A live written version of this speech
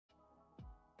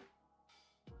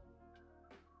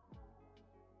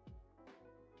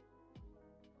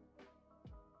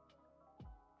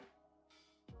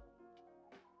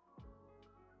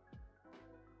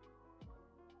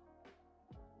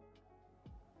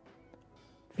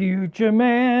Future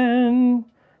man,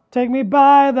 take me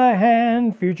by the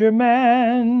hand, future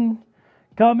man.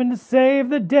 Coming to save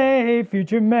the day,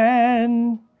 future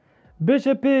man.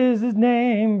 Bishop is his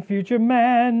name, future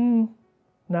man.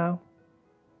 No.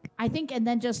 I think, and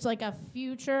then just like a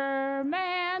future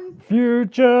man.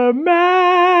 Future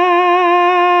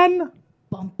man.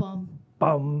 Bum, bum.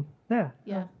 Bum. Yeah.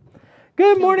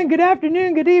 Good morning, good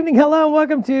afternoon, good evening, hello, and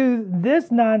welcome to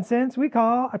this nonsense we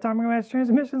call Atomic Mass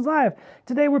Transmissions Live.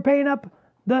 Today we're paying up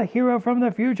the hero from the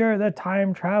future, the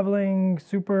time-traveling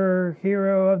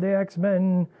superhero of the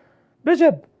X-Men,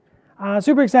 Bishop.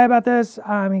 Super excited about this.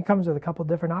 He comes with a couple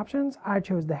different options. I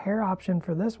chose the hair option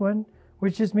for this one,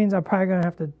 which just means I'm probably going to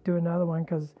have to do another one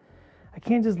because I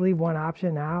can't just leave one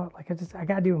option out. Like I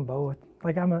got to do them both.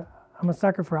 Like I'm a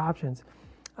sucker for options.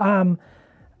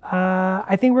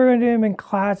 I think we're going to do him in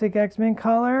classic X-Men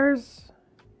colors.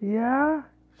 Yeah?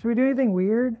 Should we do anything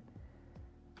weird?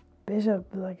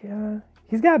 Bishop,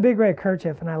 he's got a big red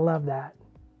kerchief, and I love that.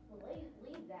 Well,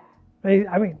 leave that.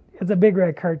 I mean, it's a big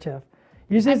red kerchief.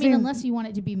 Unless you want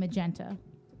it to be magenta.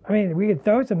 I mean, we could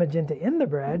throw some magenta in the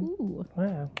bread. Ooh.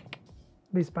 Yeah.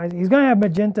 Be spicy. He's going to have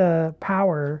magenta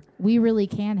power. We really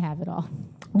can have it all.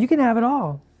 You can have it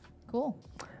all. Cool.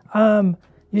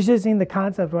 You should have seen the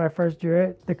concept when I first drew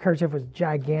it. The kerchief was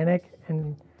gigantic,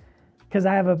 and because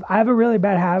I have a really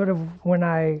bad habit of when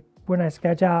I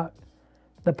sketch out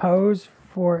the pose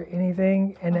for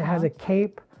anything, and it has a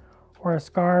cape or a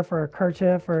scarf or a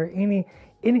kerchief or any.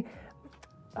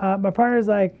 My partner was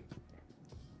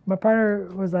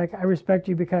like, I respect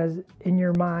you because in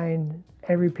your mind,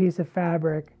 every piece of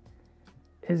fabric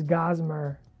is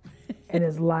gossamer. And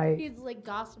is light. He's like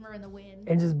gossamer in the wind.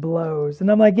 And just blows.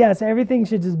 And I'm like, yes, everything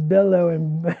should just billow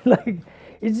and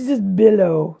it's just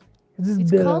billow. It's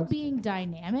called being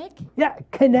dynamic. Yeah,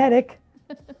 kinetic.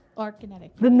 Or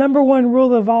kinetic. The number one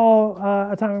rule of all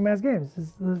atomic mass games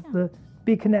is the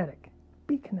be kinetic.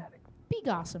 Be kinetic. Be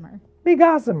gossamer. Be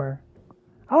gossamer.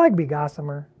 I like be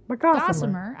gossamer. But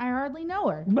Gossamer, I hardly know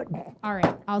her. But all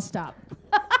right, I'll stop.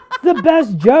 It's the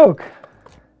best joke.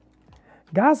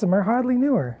 Gossamer hardly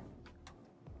knew her.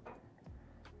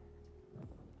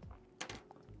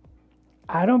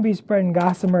 I don't be spreading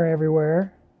gossamer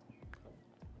everywhere.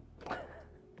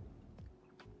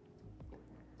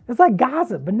 It's like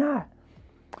gossip, but not.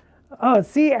 Oh,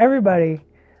 see, everybody.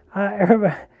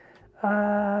 Hello.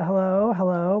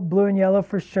 Blue and yellow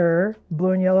for sure.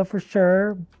 Blue and yellow for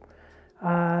sure.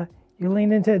 You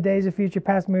leaned into the Days of Future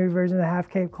Past movie version of the half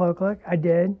cape cloak look. I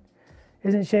did.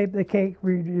 Isn't Shape the cake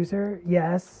reducer?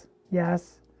 Yes.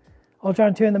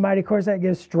 Ultron 2 and the Mighty Corset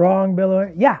gives strong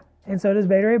billowing. Yeah. And so does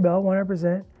Beta Ray Bill,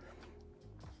 100%.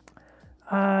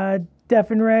 Def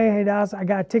and Ray, hey Dallas, I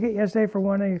got a ticket yesterday for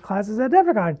one of your classes at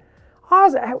DEFCON.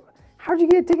 Awesome. How'd you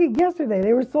get a ticket yesterday?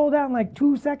 They were sold out in like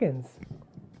 2 seconds.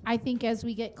 I think as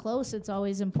we get close, it's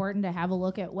always important to have a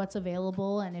look at what's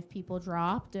available and if people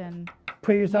dropped and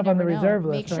put yourself on the reserve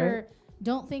list. Make sure. Right?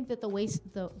 Don't think that the wait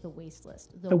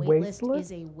list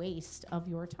is a waste of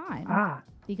your time.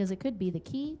 Because it could be the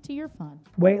key to your fun.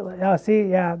 There was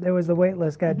the wait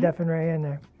list. Got Def and Ray in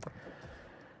there.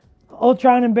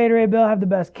 Ultron and Beta Ray Bill have the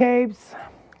best capes.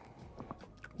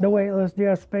 The wait list do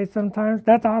have space sometimes.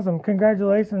 That's awesome.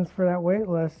 Congratulations for that wait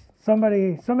list.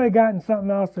 Somebody got in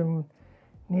something else and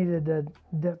needed a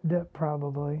dip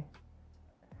probably.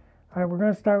 All right, we're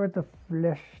going to start with the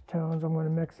flesh tones. I'm going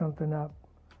to mix something up.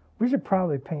 We should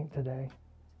probably paint today.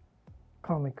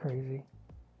 Call me crazy.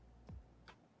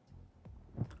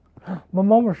 My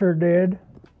mama sure did.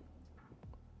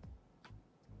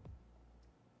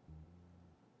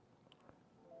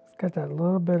 It's got that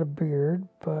little bit of beard,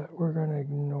 but we're going to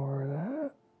ignore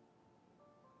that.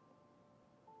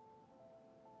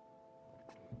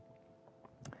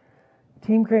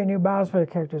 Team create new bios for the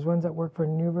characters. Ones that work for a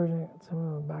new version. Some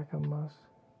of the back of most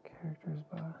characters'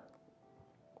 bios.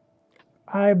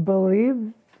 I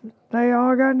believe they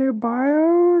all got new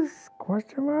bios?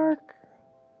 Question mark?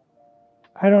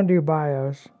 I don't do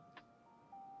bios.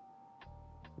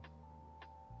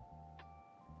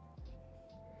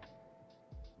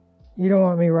 You don't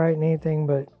want me writing anything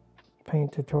but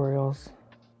paint tutorials.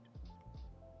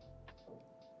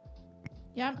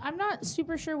 Yeah, I'm not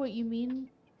super sure what you mean,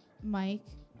 Mike.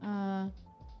 I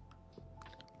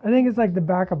think it's like the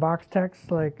back of box text,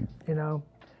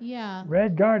 Yeah.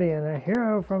 Red Guardian, a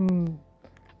hero from,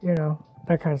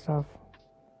 that kind of stuff.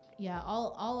 Yeah,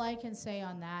 all I can say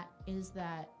on that is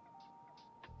that,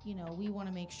 we want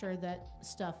to make sure that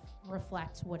stuff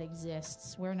reflects what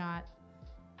exists. We're not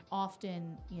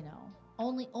often,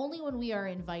 only when we are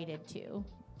invited to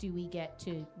do we get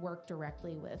to work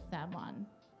directly with them on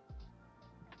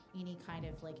any kind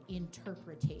of like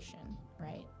interpretation,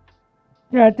 right?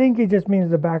 Yeah, I think it just means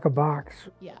the back of box.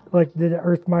 Yeah. Like, did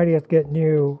Earth Mightiest get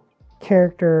new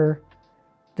character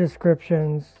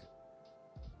descriptions?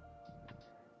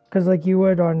 Because like you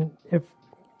would on if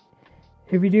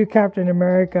you do Captain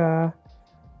America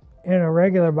in a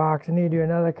regular box and you do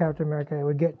another Captain America, it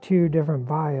would get 2 different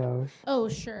bios. Oh,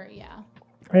 sure, yeah.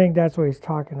 I think that's what he's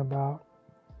talking about.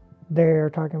 They're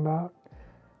talking about.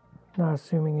 Not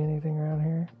assuming anything around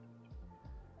here.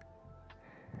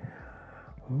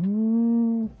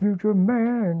 Future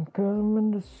man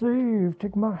coming to save.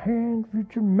 Take my hand,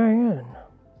 future man.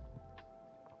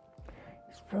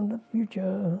 He's from the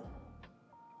future.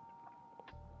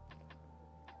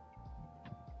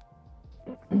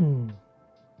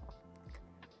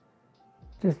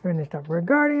 Just finished up Red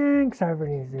Guardian. Excited for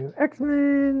these new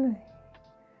X-Men.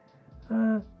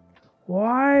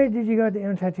 Why did you go with the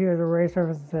M tattoo as a ray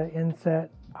surface instead of inset?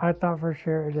 I thought for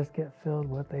sure it'd just get filled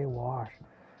with a wash.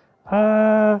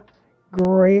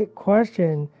 Great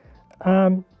question.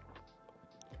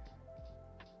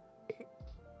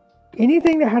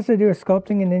 Anything that has to do with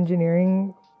sculpting and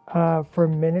engineering for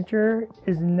miniature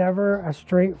is never a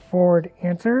straightforward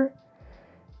answer.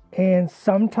 And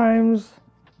sometimes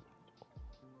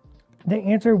the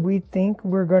answer we think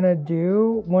we're going to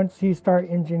do once you start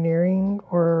engineering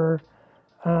or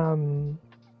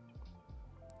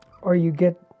you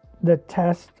get the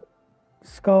test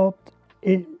sculpt,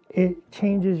 it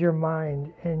changes your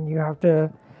mind, and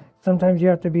sometimes you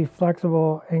have to be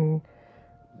flexible and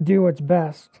do what's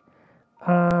best.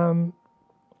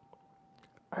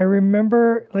 I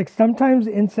remember, like, sometimes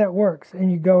inset works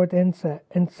and you go with inset,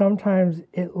 and sometimes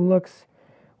it looks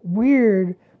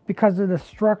weird because of the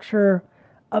structure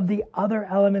of the other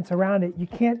elements around it. You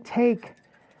can't take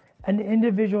an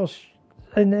individual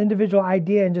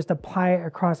idea and just apply it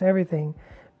across everything,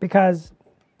 because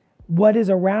what is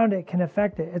around it can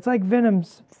affect it. It's like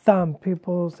Venom's thumb.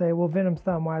 People say, well, Venom's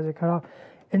thumb, why is it cut off?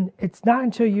 And it's not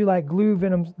until you like glue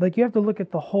Venom's, like you have to look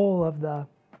at the whole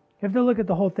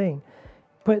thing.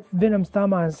 Put Venom's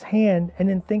thumb on his hand and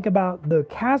then think about the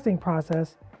casting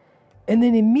process. And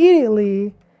then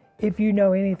immediately, if you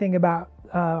know anything about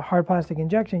hard plastic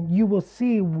injection, you will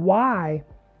see why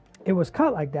it was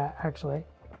cut like that, actually.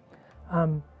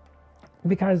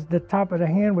 Because the top of the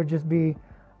hand would just be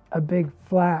a big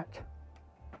flat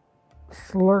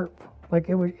slurp. Like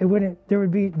there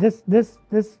would be this,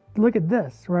 look at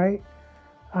this, right?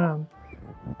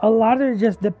 A lot of it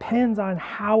just depends on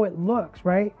how it looks,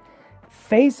 right?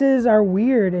 Faces are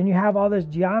weird, and you have all this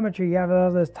geometry, you have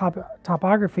all this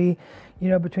topography,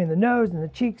 between the nose and the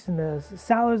cheeks and the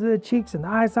sallows of the cheeks and the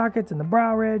eye sockets and the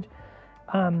brow ridge.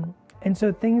 And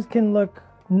so things can look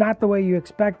not the way you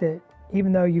expect it,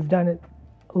 even though you've done it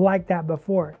like that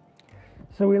before.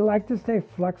 So we like to stay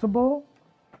flexible.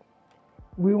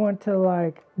 We want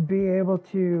to be able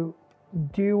to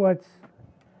do what's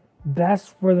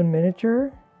best for the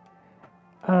miniature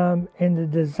and the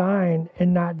design,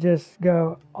 and not just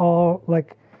go all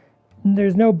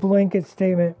there's no blanket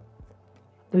statement.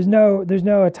 There's no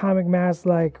atomic mass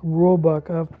rule book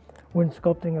of when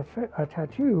sculpting a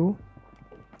tattoo,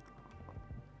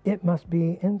 it must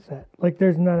be inset.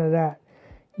 There's none of that.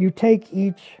 You take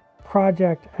each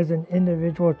project as an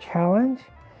individual challenge,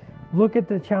 look at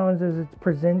the challenges it's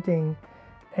presenting,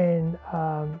 and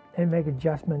make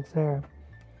adjustments there.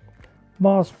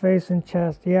 Maul's face and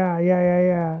chest, yeah.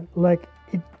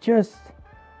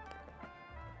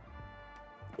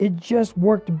 It just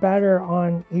worked better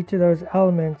on each of those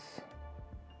elements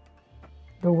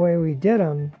the way we did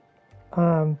them,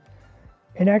 and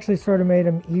actually sort of made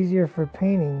them easier for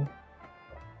painting.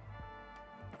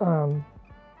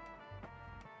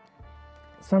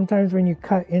 Sometimes when you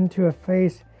cut into a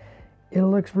face, it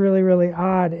looks really, really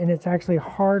odd, and it's actually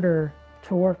harder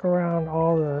to work around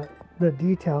all the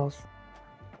details.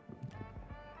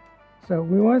 So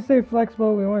we want to stay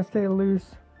flexible, we want to stay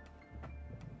loose.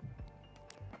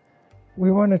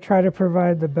 We want to try to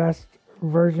provide the best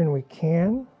version we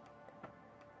can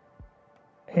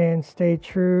and stay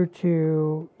true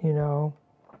to,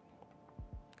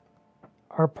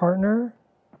 our partner,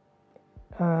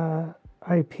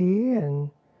 IP, and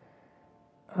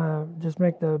just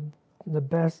make the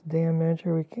best damn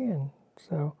miniature we can.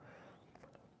 So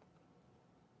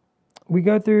we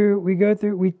go through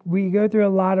a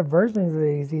lot of versions of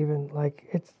these. Even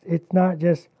it's not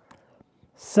just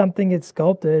something gets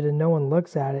sculpted and no one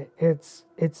looks at it. It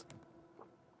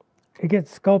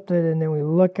gets sculpted and then we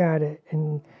look at it,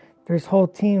 and there's whole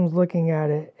teams looking at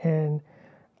it, and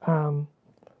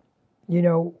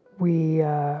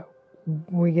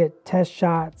we get test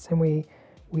shots, and we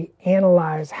we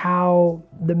analyze how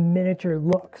the miniature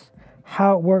looks,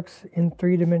 how it works in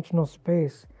three-dimensional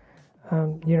space,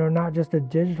 not just a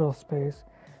digital space.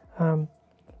 And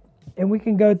we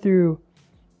can go through,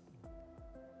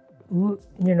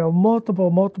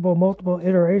 multiple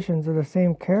iterations of the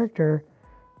same character,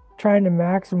 trying to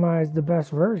maximize the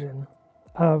best version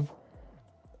of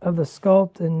the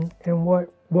sculpt and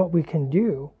what we can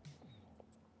do.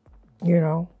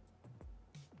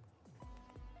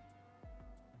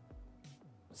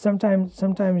 Sometimes,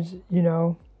 something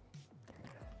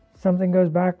goes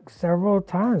back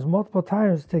multiple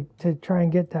times to try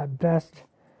and get that best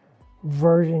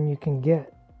version you can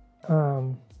get,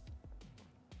 and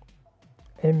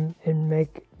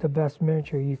make the best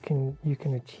miniature you can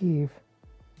achieve,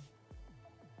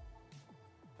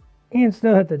 and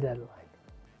still hit the deadline.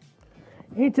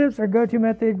 Any tips or go-to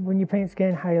method when you paint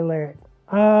skin? How you layer it?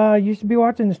 You should be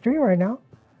watching the stream right now.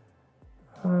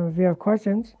 If you have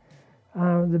questions.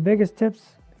 The biggest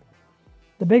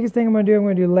thing I'm going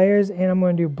to do layers, and I'm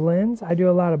going to do blends. I do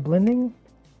a lot of blending.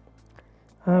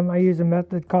 I use a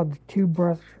method called the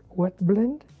 2-brush wet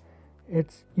blend.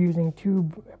 It's using 2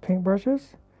 paint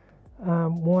brushes.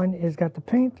 One is got the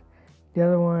paint, the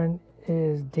other one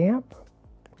is damp,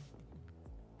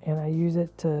 and I use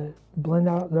it to blend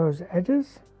out those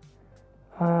edges.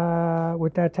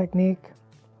 With that technique,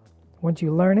 once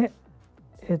you learn it,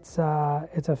 it's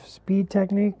a speed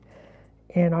technique.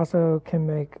 And also can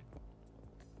make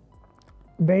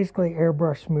basically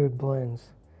airbrush smooth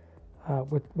blends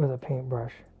with a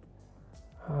paintbrush.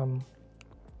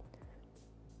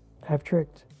 I've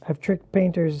tricked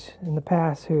painters in the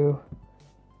past who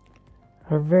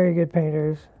are very good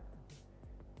painters,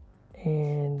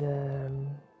 and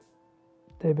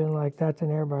they've been like, "That's an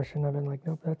airbrush," and I've been like,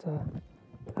 "Nope, that's a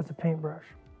paintbrush."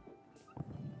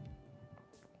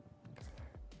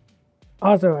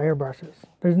 Also, airbrushes.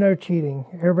 There's no cheating.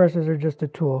 Airbrushes are just a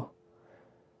tool.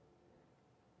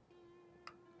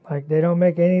 Like, they don't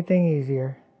make anything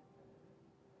easier.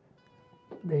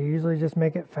 They usually just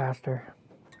make it faster.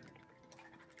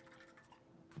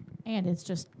 And it's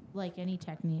just like any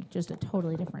technique, just a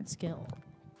totally different skill.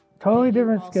 Totally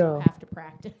different skill. You also have to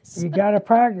practice. You got to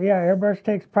practice. Yeah, airbrush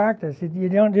takes practice. You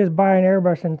don't just buy an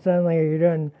airbrush and suddenly you're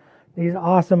doing these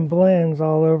awesome blends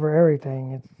all over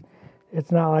everything. It's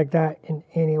not like that in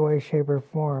any way, shape, or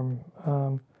form.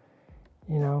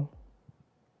 Yeah,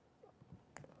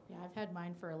 I've had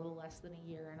mine for a little less than a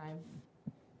year, and I've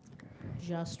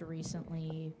just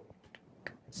recently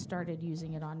started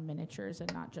using it on miniatures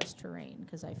and not just terrain,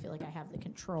 because I feel like I have the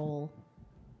control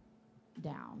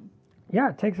down. Yeah,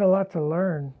 it takes a lot to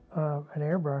learn an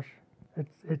airbrush.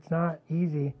 It's not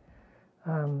easy.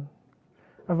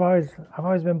 I've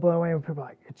always been blown away when people are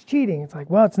like, it's cheating. It's like,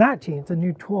 well, it's not cheating. It's a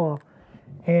new tool.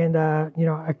 And, I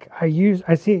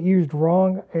see it used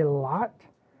wrong a lot.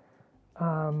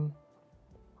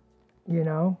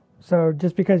 So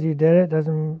just because you did it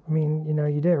doesn't mean,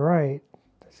 you did it right.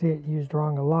 I see it used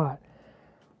wrong a lot.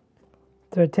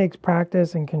 So it takes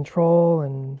practice and control,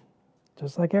 and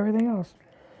just like everything else.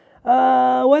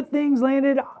 What things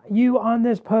landed you on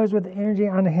this pose with the energy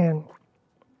on the hand?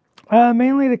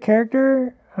 Mainly the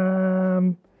character.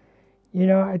 I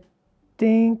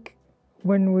think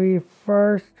when we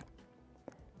first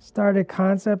started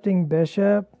concepting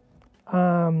Bishop,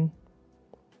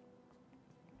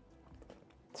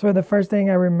 so the first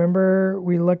thing I remember,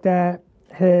 we looked at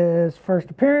his first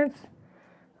appearance,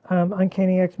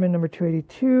 Uncanny X-Men number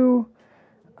 282,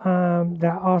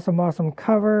 that awesome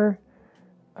cover.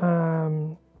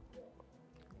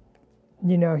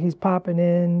 He's popping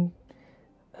in,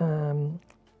 and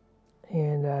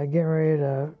getting ready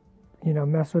to,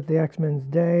 mess with the X-Men's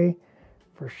day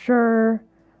for sure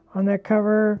on that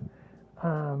cover.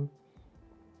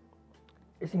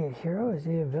 Is he a hero? Is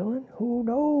he a villain? Who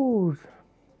knows?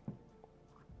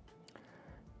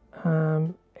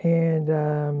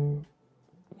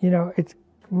 It's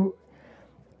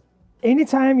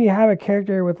anytime you have a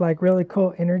character with like really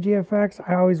cool energy effects,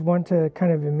 I always want to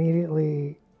kind of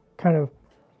immediately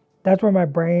that's where my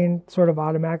brain sort of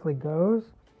automatically goes.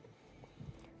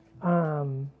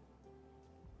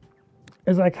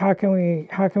 It's like, how can we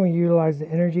utilize the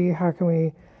energy? How can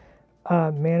we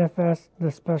manifest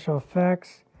the special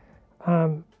effects?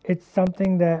 It's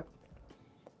something that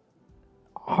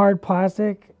hard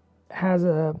plastic has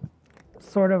a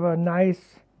sort of a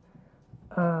nice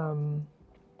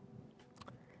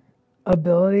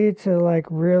ability to like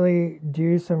really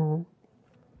do some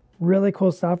really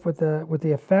cool stuff with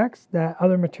the effects that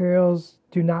other materials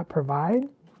do not provide.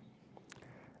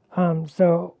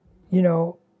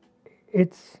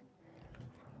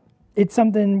 it's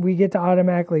something we get to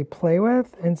automatically play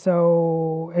with, and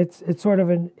so it's sort of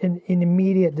an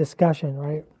immediate discussion,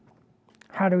 right?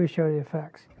 How do we show the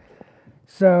effects?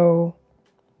 So,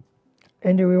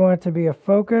 and do we want it to be a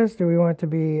focus? Do we want it to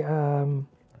be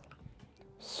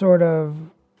sort of,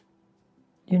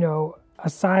 a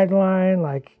sideline,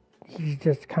 like he's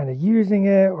just kind of using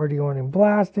it, or do you want him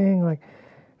blasting? Like,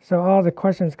 so all the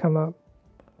questions come up.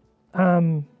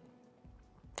 And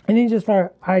then you just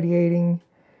start ideating,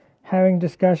 having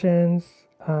discussions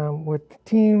with the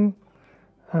team,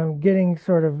 getting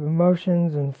sort of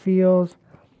emotions and feels,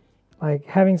 like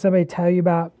having somebody tell you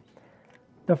about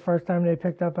the first time they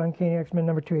picked up Uncanny X-Men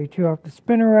number 282 off the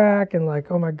spinner rack, and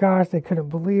like, oh my gosh, they couldn't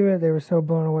believe it. They were so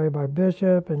blown away by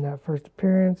Bishop and that first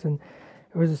appearance, and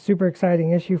it was a super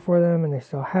exciting issue for them, and they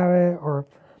still have it. Or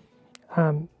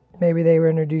maybe they were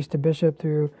introduced to Bishop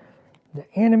through the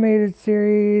animated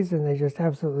series, and they just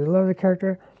absolutely love the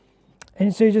character.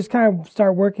 And so you just kind of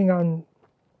start working on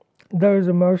those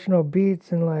emotional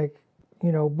beats and like,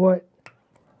 what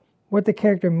the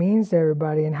character means to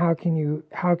everybody, and how can you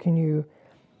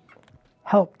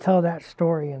help tell that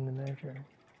story in the miniature.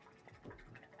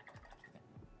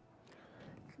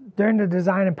 During the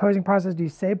design and posing process, do you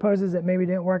save poses that maybe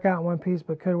didn't work out in one piece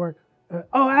but could work?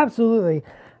 Oh, absolutely.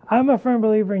 I'm a firm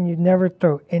believer in you never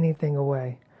throw anything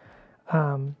away.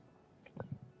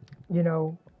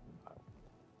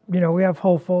 We have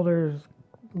whole folders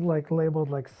like labeled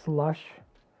like slush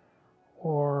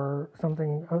or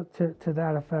something to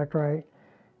that effect, right?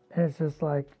 And it's just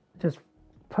like just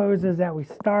poses that we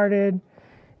started,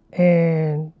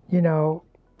 and you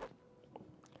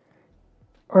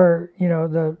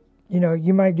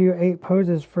might do 8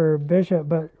 poses for Bishop,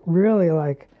 but really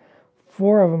like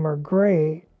 4 of them are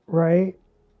great, right?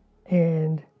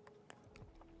 And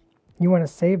you want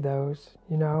to save those.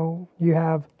 You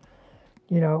have,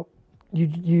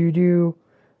 you do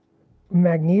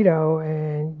Magneto,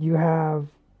 and you have,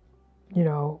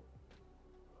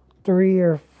 3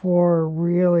 or 4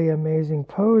 really amazing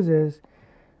poses.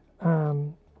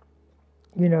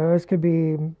 This could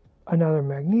be another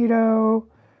Magneto.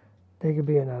 They could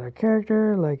be another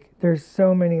character. Like, there's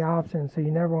so many options, so you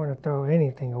never want to throw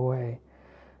anything away.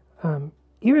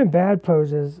 Even bad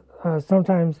poses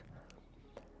sometimes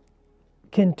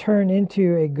can turn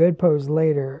into a good pose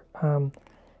later,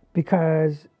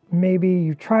 because maybe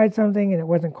you tried something and it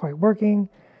wasn't quite working,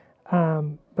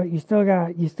 but you still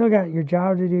got your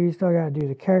job to do. You still got to do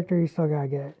the character. You still got to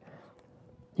get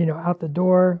out the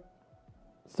door.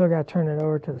 Still got to turn it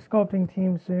over to the sculpting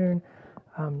team soon,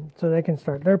 so they can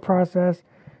start their process.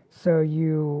 So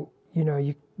you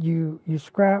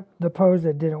scrap the pose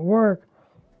that didn't work,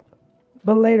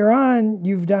 but later on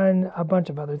you've done a bunch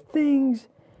of other things.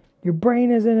 Your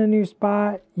brain is in a new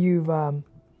spot. And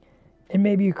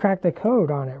maybe you cracked the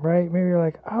code on it, right? Maybe you're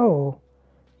like, oh,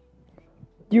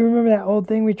 do you remember that old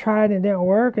thing we tried and it didn't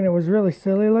work and it was really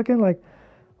silly looking? Like,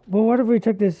 well, what if we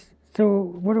took this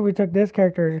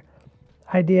character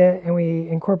idea and we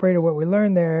incorporated what we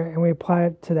learned there and we apply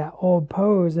it to that old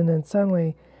pose, and then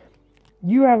suddenly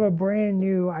you have a brand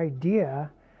new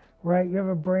idea, right? You have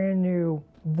a brand new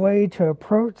way to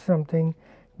approach something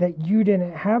that you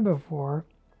didn't have before.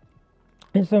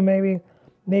 And so maybe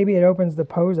it opens the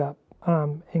pose up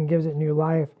and gives it new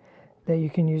life, that you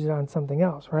can use it on something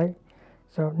else, right?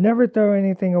 So never throw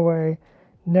anything away.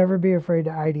 Never be afraid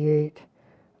to ideate.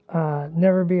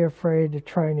 Never be afraid to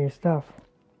try new stuff.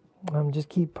 Just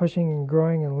keep pushing and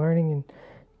growing and learning and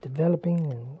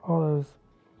developing, and all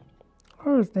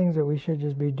those things that we should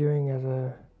just be doing as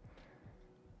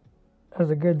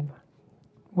a good,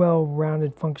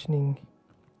 well-rounded, functioning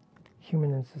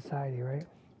human in society, right?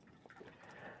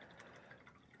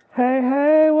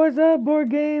 Hey, what's up, Board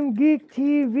Game Geek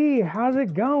TV? How's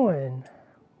it going?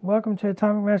 Welcome to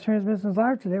Atomic Mass Transmissions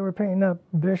Live. Today we're painting up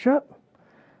Bishop,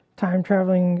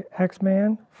 time-traveling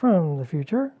X-Man from the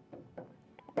future.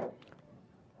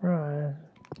 Right.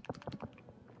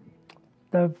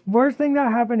 The worst thing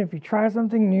that'll happen if you try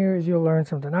something new is you'll learn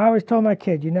something. I always told my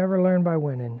kid, you never learn by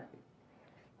winning.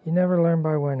 You never learn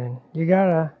by winning. You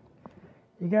gotta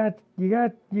take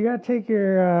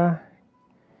your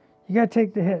you gotta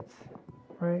take the hits,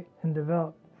 right, and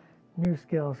develop new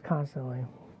skills constantly.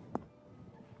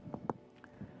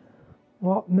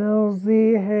 Walt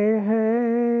Millsy,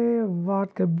 hey,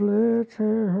 vodka blitz,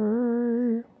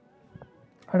 hey.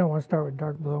 I don't want to start with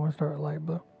dark blue. I want to start with light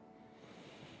blue.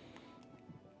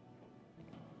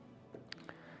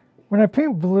 When I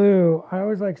paint blue, I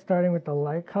always like starting with the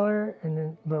light color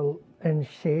and then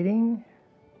shading.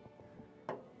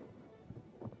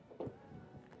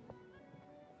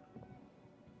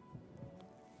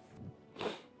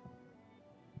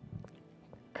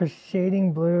 because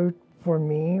shading blue for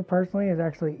me personally is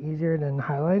actually easier than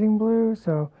highlighting blue.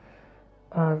 So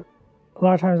a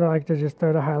lot of times I like to just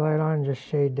throw the highlight on and just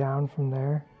shade down from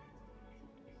there.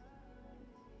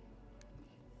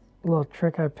 A little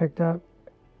trick I picked up.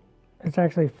 It's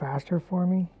actually faster for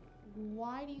me.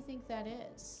 Why do you think that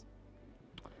is?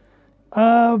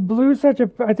 Blue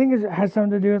I think it has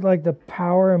something to do with like the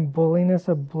power and bulliness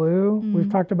of blue. We've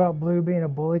talked about blue being a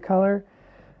bully color.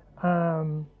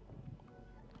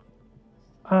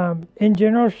 In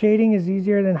general, shading is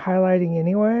easier than highlighting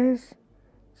anyways.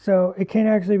 So it can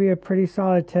actually be a pretty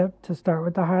solid tip to start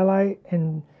with the highlight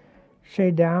and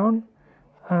shade down.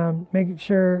 Making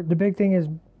sure, the big thing is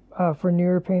for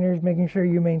newer painters, making sure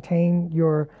you maintain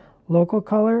your local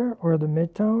color or the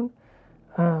mid-tone.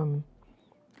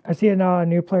 I see it now, a lot of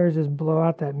new players just blow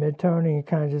out that mid-tone and you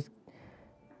kind of just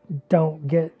don't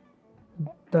get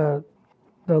the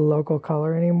local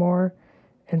color anymore.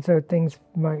 And so things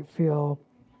might feel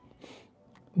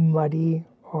muddy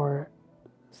or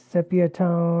sepia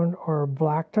toned or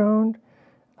black toned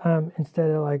instead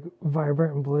of like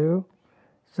vibrant and blue.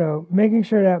 So making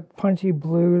sure that punchy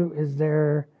blue is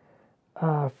there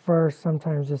first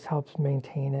sometimes just helps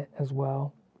maintain it as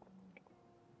well.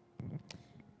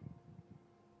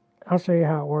 I'll show you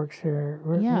how it works here.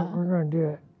 We're going to do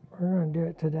it. We're going to do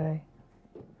it today.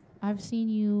 I've seen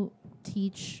you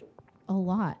teach a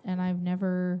lot, and I've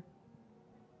never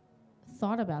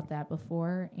thought about that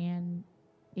before, and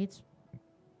it's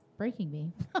breaking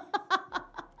me.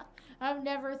 I've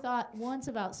never thought once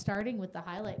about starting with the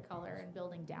highlight color and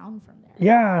building down from there.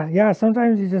 Yeah.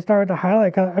 Sometimes you just start with the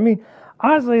highlight color. I mean,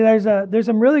 honestly, there's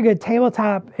some really good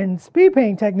tabletop and speed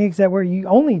paint techniques that where you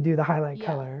only do the highlight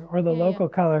color or the local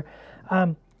color.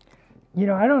 I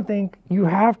don't think you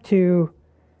have to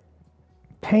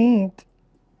paint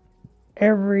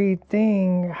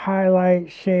everything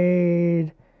highlight,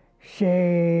 shade,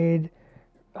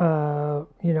 blah,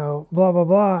 blah,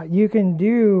 blah. You can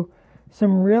do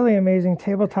some really amazing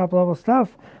tabletop level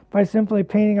stuff by simply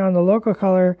painting on the local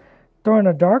color, throwing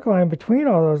a dark line between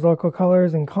all those local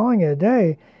colors and calling it a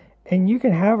day. And you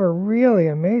can have a really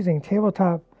amazing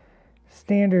tabletop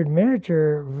standard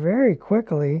miniature very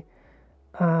quickly.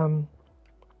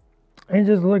 It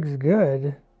just looks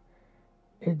good.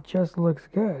 It just looks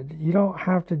good. You don't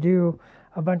have to do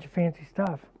a bunch of fancy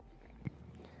stuff.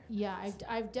 Yeah,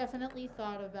 I've definitely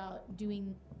thought about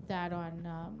doing that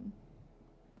on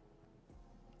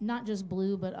not just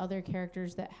blue, but other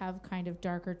characters that have kind of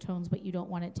darker tones, but you don't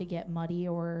want it to get muddy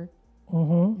or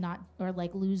not, or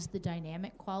like lose the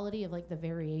dynamic quality of like the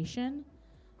variation.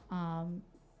 I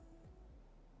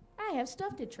have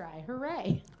stuff to try.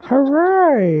 Hooray!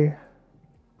 Hooray!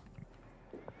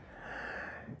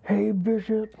 Hey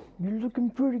Bishop, you're looking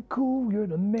pretty cool. You're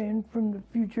the man from the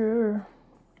future.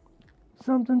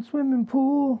 Something swimming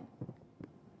pool.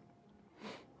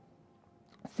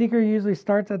 Seeker usually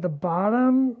starts at the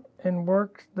bottom and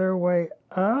works their way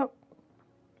up.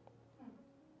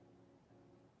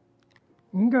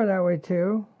 You can go that way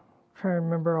too. Try to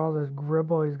remember all this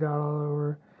gribble he's got all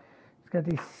over. He's got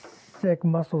these sick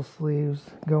muscle sleeves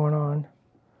going on.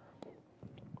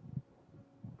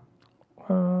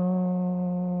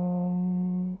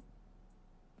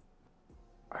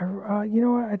 You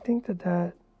know what? I think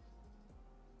that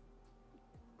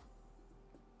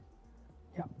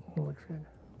yeah, it looks good.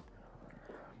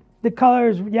 The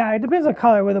colors, yeah, it depends on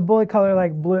color. With a bullet color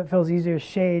like blue, it feels easier to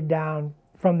shade down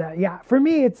from that. Yeah, for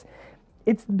me, it's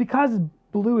because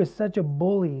blue is such a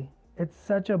bully. It's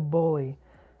such a bully.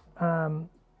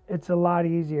 It's a lot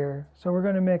easier. So we're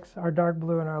going to mix our dark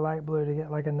blue and our light blue to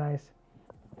get like a nice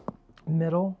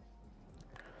middle.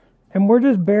 And we're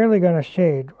just barely going to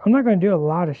shade. I'm not going to do a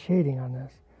lot of shading on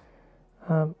this.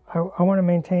 I want to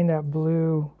maintain that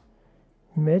blue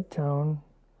mid-tone.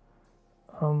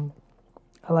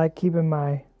 I like keeping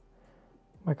my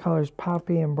colors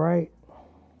poppy and bright.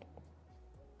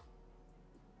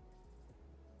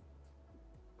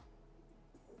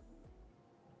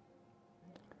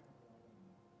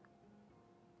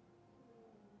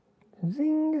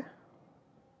 Zing.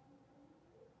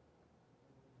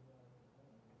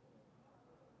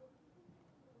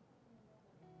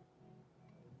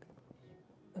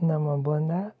 And then I'm going to blend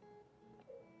that.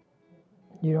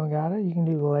 You don't got it. You can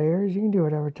do layers. You can do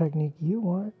whatever technique you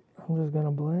want. I'm just going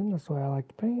to blend. That's the way I like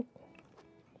to paint.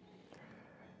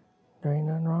 There ain't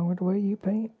nothing wrong with the way you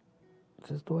paint. It's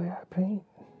just the way I paint.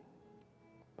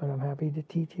 But I'm happy to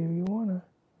teach you if you want to.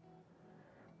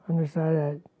 Underside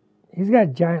that. He's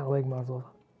got giant leg muscles.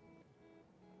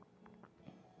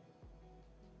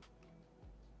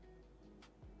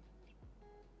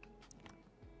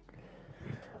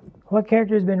 What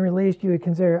character has been released you would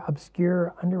consider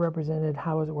obscure, underrepresented?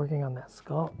 How is it working on that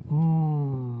skull?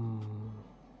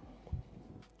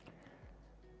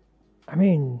 I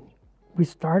mean, we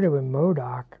started with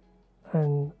MODOK,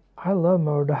 and I love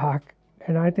MODOK,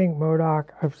 and I think MODOK,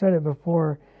 I've said it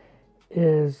before,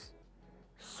 is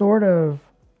sort of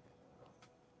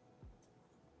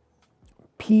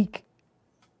peak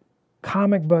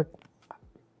comic book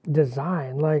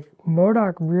design. Like,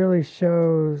 MODOK really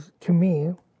shows, to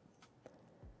me,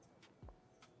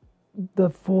 the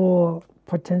full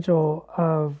potential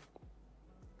of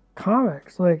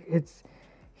comics. Like,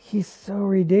 he's so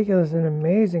ridiculous and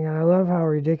amazing, and I love how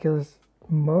ridiculous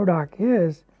MODOK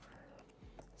is.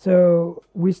 So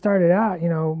we started out,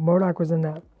 MODOK was in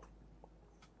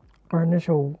our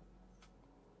initial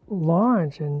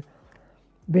launch, and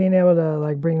being able to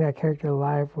like bring that character to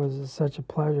life was such a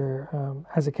pleasure.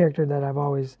 As a character that I've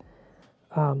always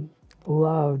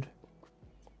loved,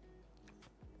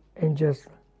 and just,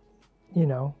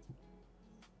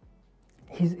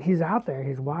 he's out there,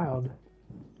 he's wild.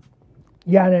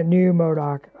 Yeah, that new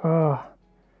MODOK,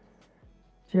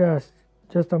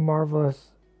 just a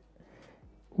marvelous.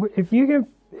 If you can,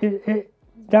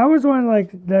 that was one,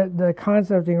 like the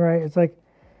concepting, right? It's like,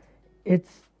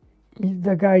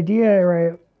 the idea,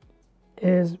 right,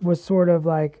 was sort of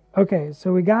like, okay,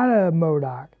 so we got a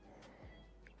MODOK.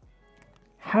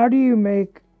 How do you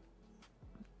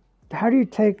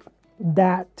take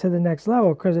that to the next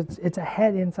level? Because it's a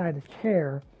head inside a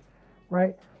chair,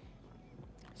 right?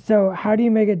 So how do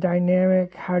you make it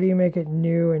dynamic? How do you make it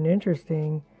new and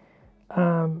interesting?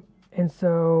 And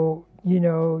so,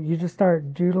 you just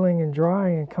start doodling and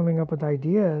drawing and coming up with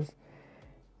ideas.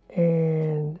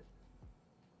 And,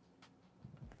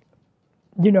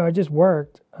 it just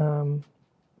worked.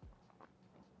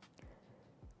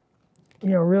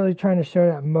 Really trying to show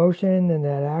that motion and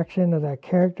that action of that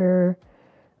character,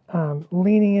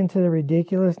 leaning into the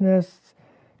ridiculousness.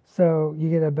 So you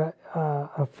get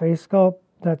a face sculpt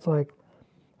that's like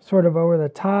sort of over the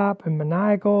top and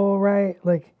maniacal, right?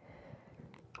 Like,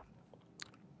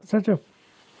 such a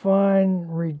fun,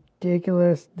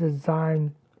 ridiculous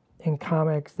design in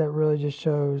comics that really just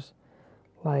shows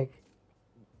like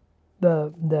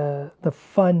the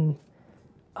fun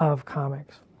of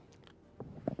comics.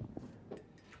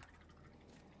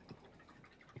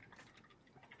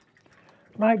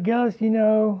 Mike Gillis, if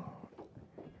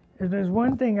there's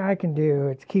one thing I can do,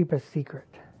 it's keep a secret.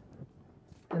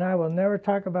 And I will never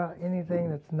talk about anything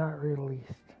that's not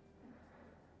released.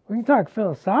 We can talk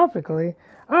philosophically.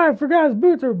 Oh, I forgot his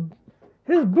boots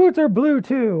are blue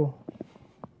too.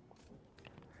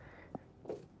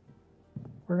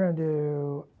 We're going to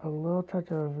do a little touch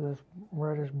of this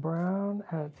reddish brown,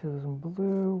 add it to some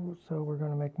blue, so we're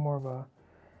going to make more of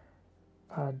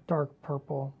a dark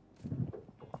purple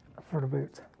for the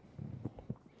boots.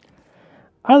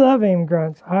 I love aim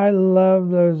grunts. I love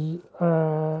those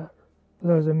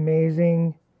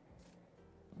amazing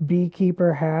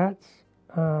beekeeper hats.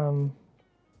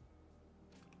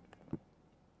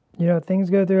 Things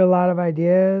go through a lot of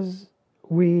ideas.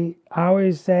 I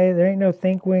always say there ain't no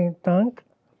think, we ain't thunk.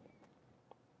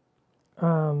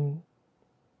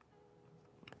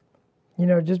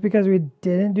 Just because we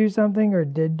didn't do something or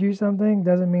did do something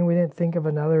doesn't mean we didn't think of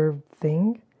another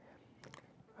thing.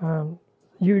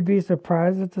 You would be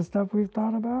surprised at the stuff we've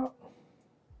thought about.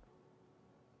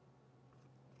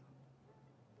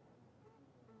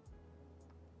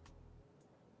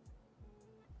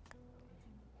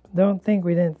 Don't think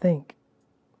we didn't think.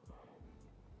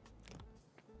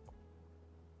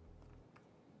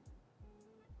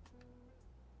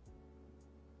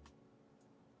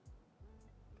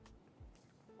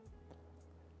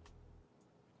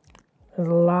 There's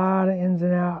a lot of ins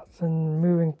and outs and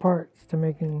moving parts to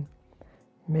making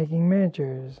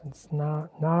miniatures. It's not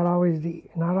always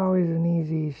an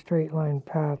easy straight line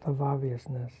path of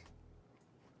obviousness.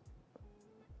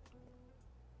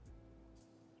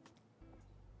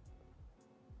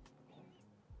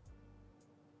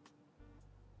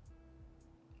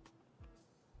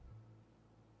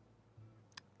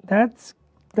 That's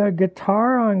the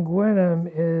guitar on Gwynnm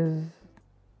is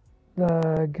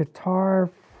the guitar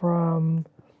from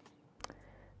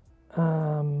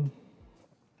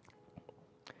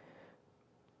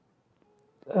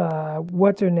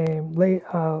what's her name?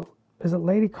 Is it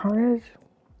Lady Carnage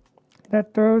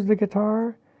that throws the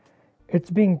guitar? It's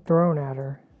being thrown at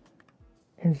her,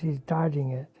 and she's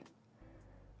dodging it.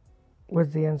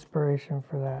 Was the inspiration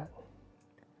for that?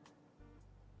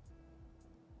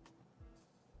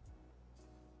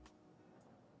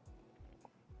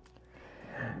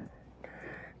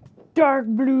 Dark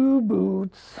blue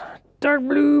boots, Dark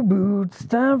blue boots,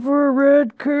 time for a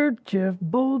red kerchief,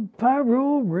 bold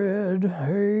pyro red.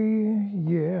 Hey,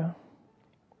 yeah.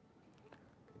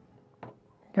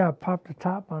 Gotta pop the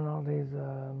top on all these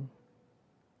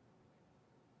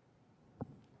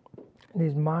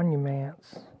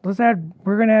monuments.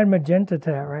 We're gonna add magenta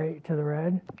to that, right? To the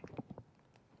red.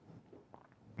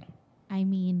 I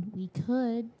mean, we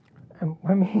could.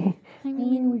 I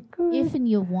mean, we could. If and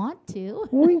you want to.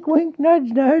 Wink, wink,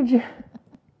 nudge, nudge.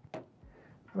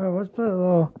 Well, let's put a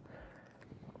little.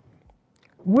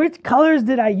 Which colors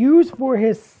did I use for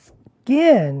his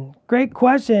skin? Great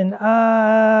question.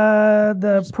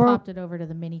 Just popped it over to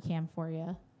the mini cam for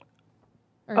you,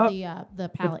 or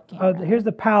the palette cam. Here's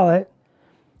the palette.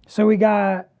 So we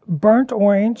got burnt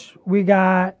orange.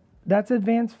 That's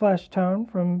advanced flesh tone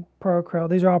from Pro Acryl.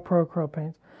 These are all Pro Acryl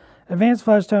paints. Advanced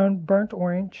flesh tone, burnt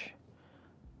orange,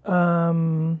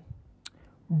 burnt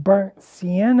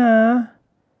sienna,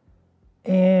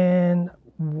 and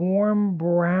warm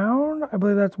brown. I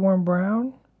believe that's warm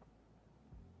brown.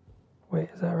 Wait,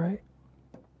 is that right?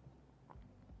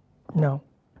 No.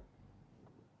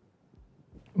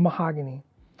 Mahogany.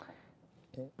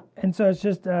 And so it's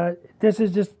just this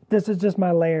is just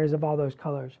my layers of all those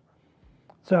colors.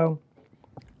 So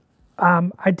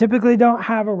I typically don't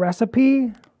have a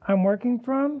recipe I'm working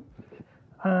from.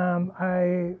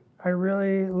 I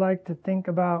really like to think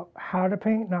about how to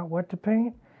paint, not what to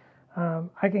paint.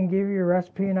 I can give you a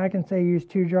recipe and I can say use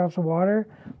 2 drops of water,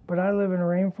 but I live in a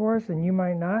rainforest and you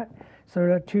might not. So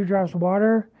that 2 drops of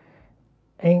water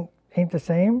ain't the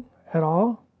same at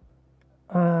all.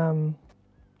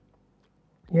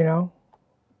 You know,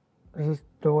 this is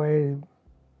the way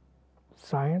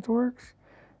science works.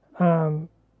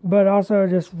 But also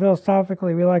just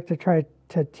philosophically, we like to try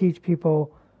to teach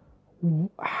people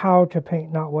how to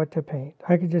paint, not what to paint.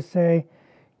 I could just say,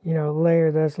 you know,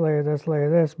 layer this, layer this, layer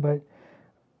this, but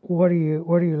what are you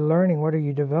learning? What are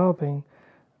you developing?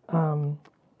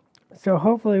 So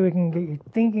hopefully we can get you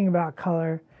thinking about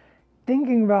color,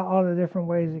 thinking about all the different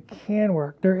ways it can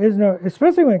work. There is no,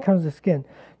 especially when it comes to skin,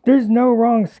 there's no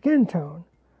wrong skin tone,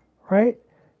 right?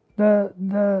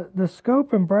 The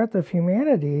scope and breadth of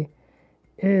humanity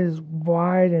is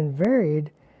wide and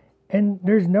varied, and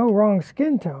there's no wrong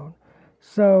skin tone.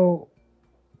 So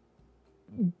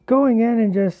going in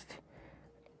and just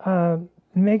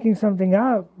making something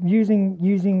up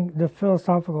using the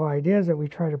philosophical ideas that we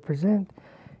try to present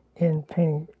in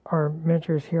painting our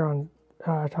miniatures here on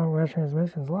Atomic Mass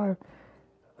Transmissions Live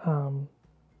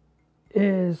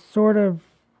is sort of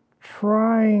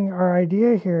trying. Our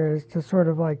idea here is to sort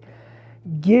of like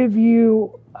give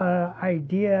you an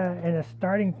idea and a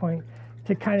starting point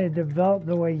to kind of develop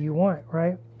the way you want,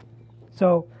 right?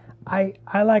 So I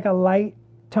like a light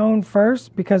tone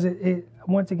first because it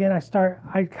once again I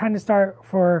kind of start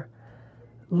for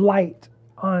light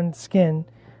on skin,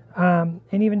 and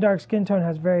even dark skin tone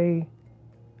has very,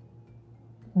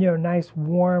 you know, nice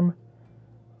warm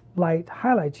light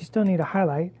highlights. You still need a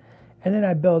highlight, and then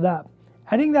I build up.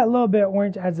 I think that little bit of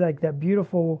orange adds like that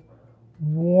beautiful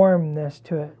warmness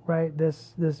to it, right?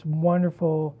 This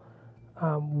wonderful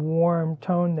warm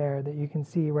tone there that you can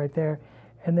see right there,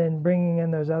 and then bringing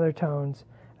in those other tones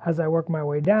as I work my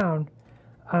way down.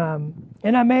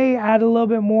 And I may add a little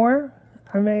bit more.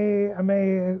 I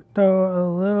may throw a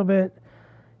little bit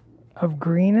of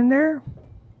green in there.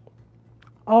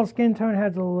 All skin tone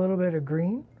has a little bit of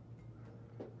green.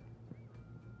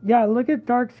 Yeah, look at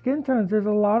dark skin tones. There's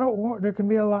a lot of there can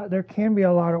be a lot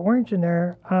of orange in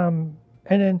there. And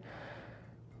then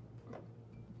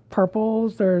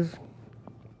purples.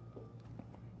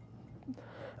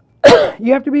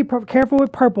 You have to be careful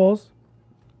with purples.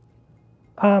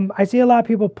 I see a lot of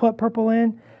people put purple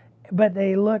in, but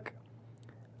they look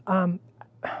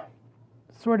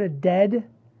sort of dead.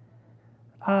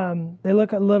 They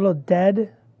look a little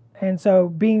dead, and so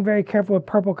being very careful with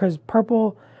purple, because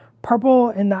purple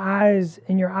in the eyes,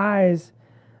 in your eyes,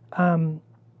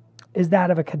 is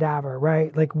that of a cadaver,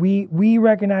 right? Like we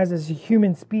recognize as a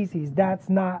human species, that's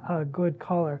not a good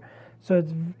color. So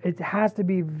it has to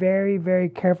be very, very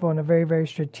careful and a very, very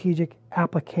strategic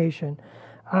application.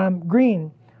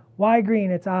 Green. Why green?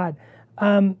 It's odd.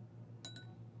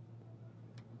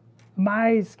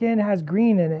 My skin has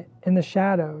green in it in the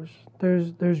shadows.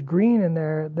 There's green in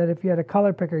there that if you had a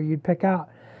color picker, you'd pick out.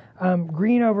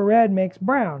 Green over red makes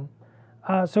brown.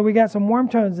 So we got some warm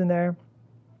tones in there.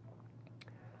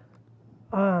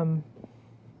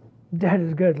 That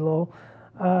is good, lol.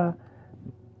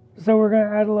 So we're going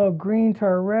to add a little green to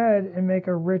our red and make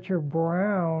a richer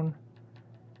brown.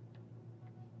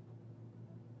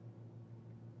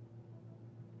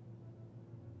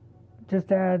 Just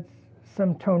to add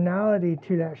some tonality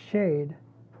to that shade.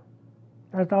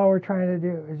 That's all we're trying to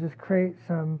do, is just create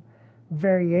some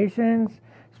variations,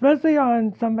 especially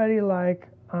on somebody like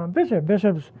Bishop.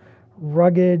 Bishop's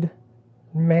rugged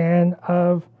man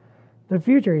of the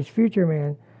future. He's future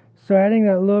man. So adding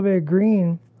that little bit of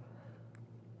green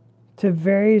to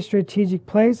very strategic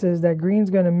places, that green's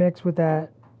going to mix with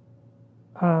that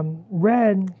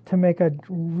red to make a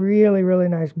really, really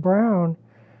nice brown.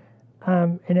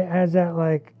 And it adds that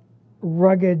like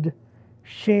rugged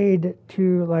shade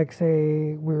to, like,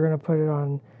 say we're going to put it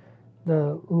on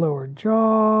the lower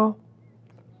jaw,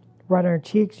 right on our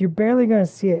cheeks. You're barely going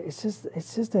to see it. It's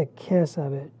just a kiss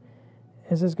of it.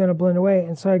 It's just going to blend away.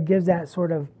 And so it gives that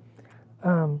sort of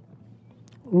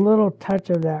little touch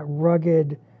of that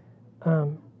rugged,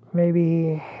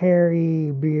 maybe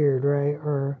hairy beard, right?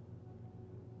 Or,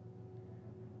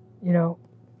 you know,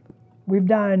 we've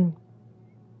done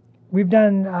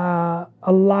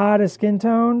a lot of skin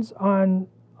tones on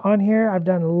here. I've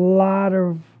done a lot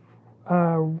of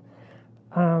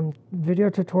video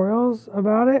tutorials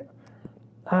about it.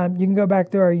 You can go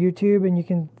back through our YouTube and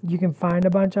you can find a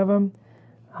bunch of them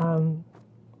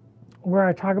where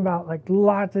I talk about like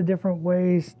lots of different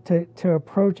ways to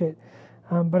approach it.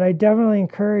 But I definitely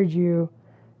encourage you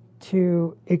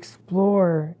to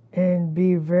explore and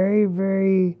be very,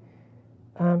 very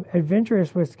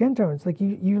adventurous with skin tones. Like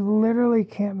you literally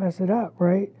can't mess it up,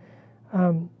 right?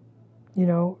 You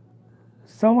know,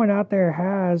 someone out there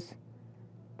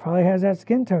probably has that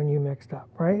skin tone you mixed up,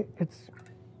 right? It's,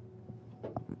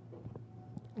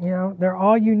 you know, they're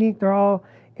all unique, they're all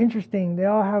interesting, they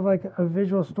all have like a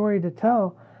visual story to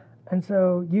tell, and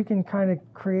so you can kind of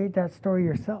create that story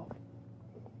yourself.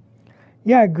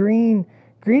 Yeah, green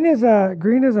is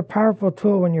a powerful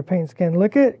tool when you're painting skin.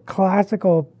 Look at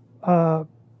classical,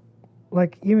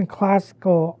 like even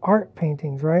classical art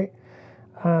paintings, right?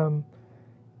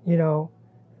 You know,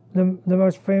 the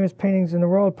most famous paintings in the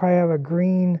world probably have a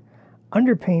green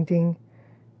underpainting,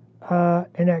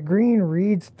 and that green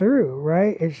reads through,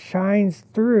 right? It shines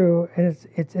through, and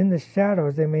it's in the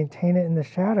shadows. They maintain it in the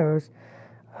shadows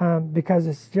because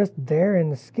it's just there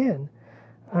in the skin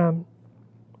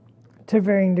to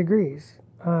varying degrees.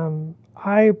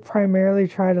 I primarily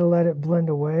try to let it blend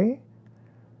away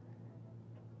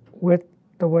with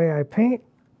the way I paint.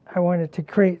 I wanted to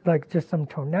create like just some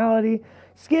tonality.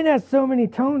 Skin has so many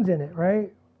tones in it,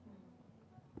 right?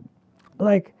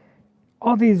 Like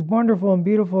all these wonderful and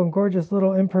beautiful and gorgeous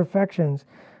little imperfections.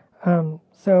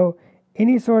 So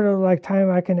any sort of like time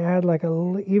I can add like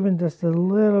even just a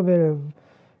little bit of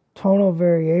tonal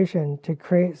variation to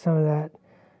create some of that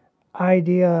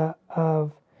idea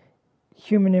of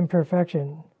human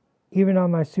imperfection, even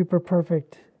on my super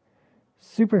perfect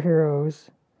superheroes.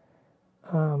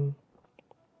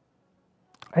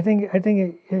 I think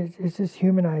it's just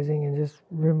humanizing and just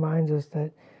reminds us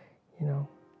that, you know,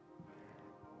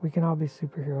 we can all be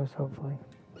superheroes, hopefully.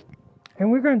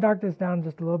 And we're going to dark this down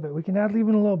just a little bit. We can add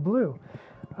even a little blue.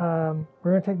 We're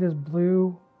going to take this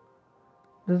blue.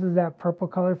 This is that purple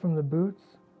color from the boots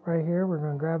right here. We're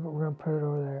going to grab it. We're going to put it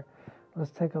over there.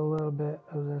 Let's take a little bit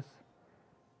of this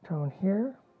tone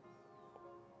here.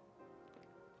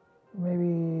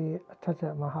 Maybe a touch of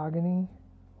that mahogany.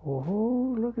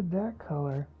 Oh, look at that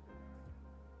color.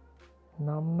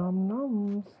 Nom nom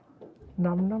noms.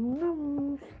 Nom nom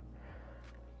noms.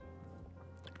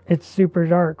 It's super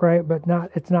dark, right? But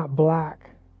it's not black.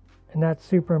 And that's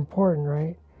super important,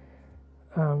 right?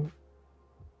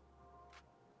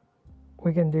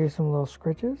 We can do some little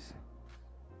scritches.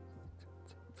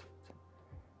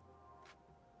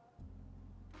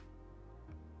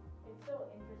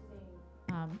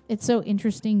 It's so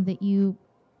interesting that you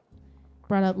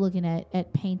brought up looking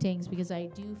at paintings, because I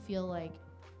do feel like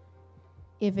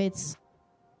if it's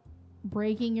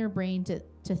breaking your brain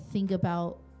to think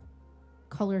about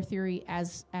color theory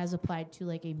as applied to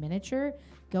like a miniature,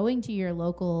 going to your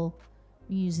local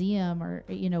museum or,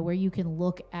 you know, where you can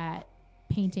look at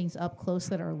paintings up close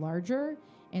that are larger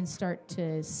and start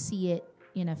to see it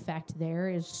in effect there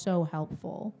is so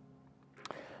helpful.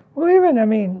 Well, even,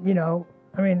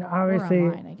 obviously,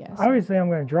 online, I guess. Obviously I'm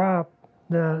going to drop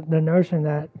the notion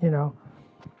that, you know,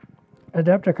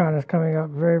 Adepticon is coming up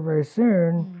very, very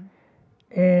soon,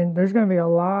 and there's going to be a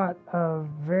lot of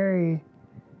very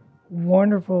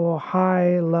wonderful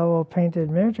high-level painted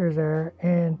miniatures there,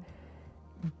 and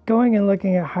going and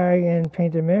looking at high-end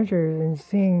painted miniatures and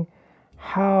seeing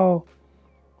how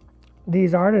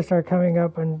these artists are coming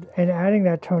up and adding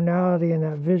that tonality and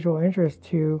that visual interest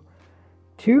to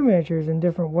miniatures in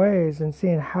different ways, and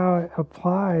seeing how it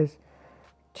applies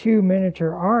to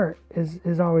miniature art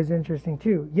is always interesting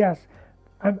too. Yes,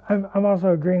 I'm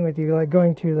also agreeing with you. Like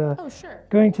going to Oh, sure.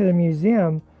 the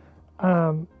museum.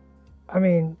 I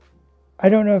mean, I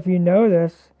don't know if you know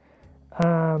this.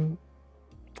 Um,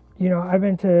 I've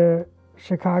been to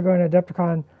Chicago and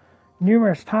Adepticon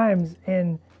numerous times,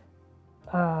 and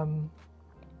um,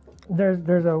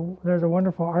 there's a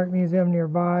wonderful art museum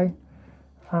nearby.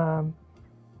 Um,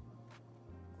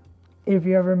 if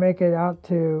you ever make it out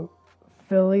to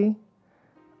Philly,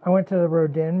 I went to the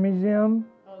Rodin Museum.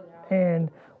 Oh, yeah.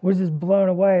 And was just blown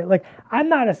away. Like, I'm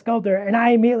not a sculptor, and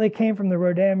I immediately came from the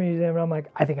Rodin Museum, and I'm like,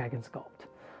 I think I can sculpt.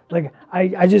 Like, I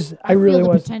really feel the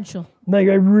want, potential. like,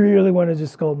 I really want to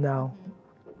just sculpt now.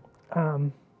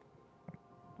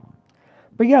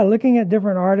 But yeah, looking at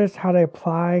different artists, how they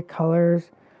apply colors,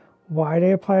 why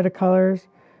they apply the colors,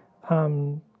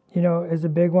 is a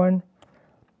big one.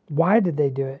 Why did they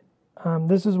do it?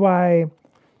 This is why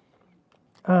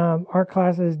art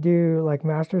classes do like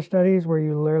master studies where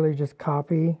you literally just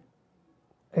copy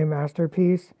a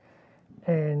masterpiece,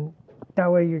 and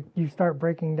that way you start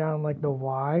breaking down like the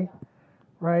why,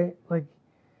 right? Like,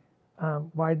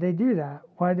 why'd they do that?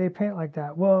 Why'd they paint like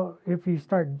that? Well, if you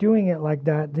start doing it like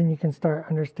that, then you can start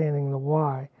understanding the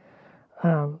why.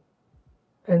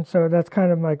 And so that's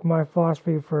kind of like my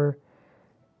philosophy for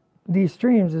these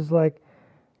streams is like,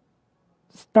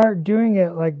 start doing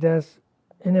it like this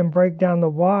and then break down the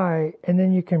why, and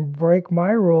then you can break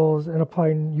my rules and apply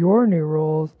your new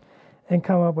rules and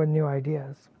come up with new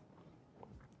ideas.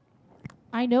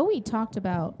 I know we talked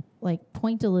about like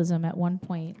pointillism at one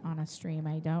point on a stream.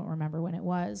 I don't remember when it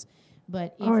was,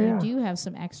 but if you do have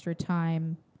some extra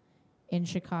time in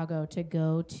Chicago to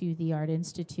go to the Art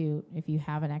Institute, if you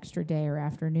have an extra day or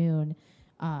afternoon,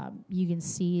 you can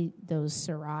see those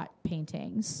Seurat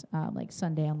paintings, like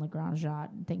Sunday on Le Grand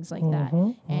Jatte and things like that.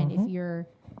 And if you're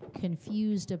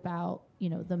confused about,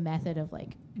 the method of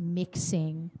like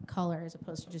mixing color as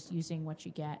opposed to just using what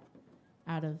you get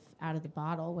out of the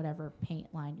bottle, whatever paint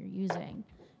line you're using,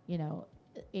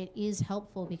 it is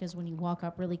helpful because when you walk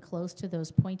up really close to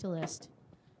those pointillist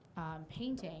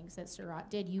paintings that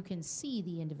Seurat did, you can see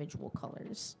the individual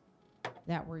colors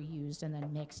that were used and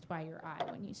then mixed by your eye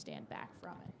when you stand back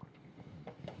from it.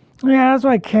 Yeah, that's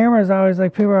why cameras always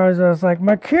like, people are always just like,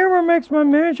 my camera makes my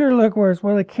miniature look worse.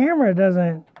 Well, the camera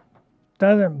doesn't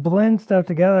blend stuff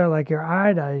together like your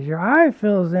eye does. Your eye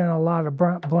fills in a lot of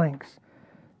blanks.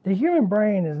 The human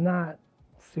brain is not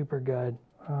super good.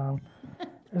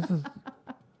 This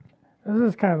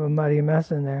is kind of a muddy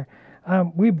mess in there.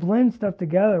 We blend stuff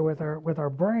together with our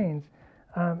brains,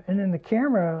 and then the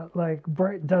camera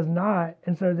does not.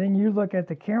 And so then you look at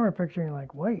the camera picture and you're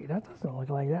like, wait, that doesn't look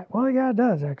like that. Well, yeah, it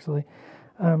does actually.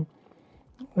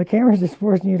 The camera's just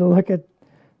forcing you to look at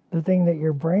the thing that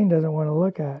your brain doesn't want to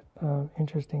look at.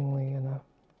 Interestingly enough.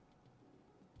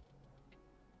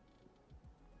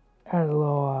 Add a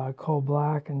little coal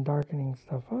black and darkening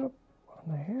stuff up on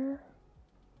the hair.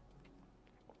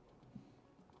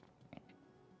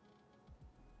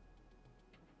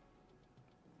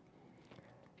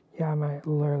 Yeah, I might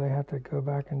literally have to go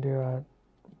back and do a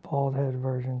bald head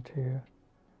version too.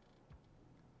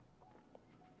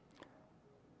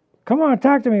 Come on,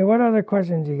 talk to me. What other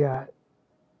questions you got?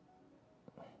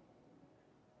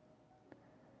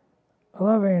 I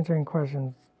love answering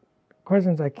questions.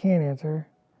 Questions I can't answer.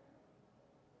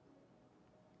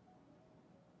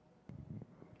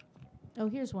 Oh,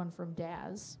 here's one from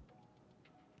Daz.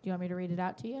 Do you want me to read it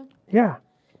out to you? Yeah.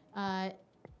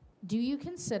 Do you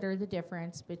consider the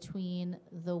difference between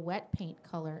the wet paint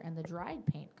color and the dried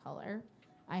paint color?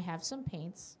 I have some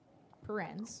paints,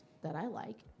 parens, that I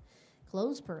like,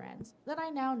 closed parens, that I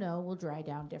now know will dry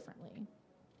down differently.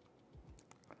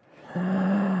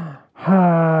 Yeah,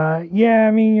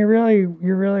 I mean, you're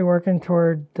really working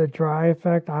toward the dry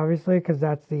effect, obviously, because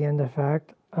that's the end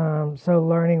effect. So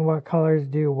learning what colors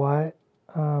do what.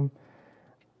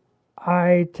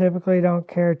 I typically don't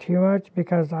care too much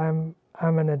because I'm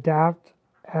an adapt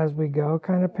as we go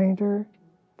kind of painter,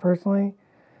 personally.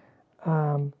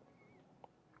 I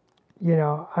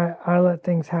let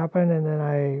things happen, and then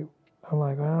I'm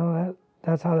like, well,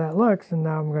 that's how that looks, and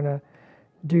now I'm gonna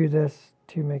do this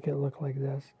to make it look like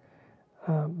this.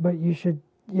 But you should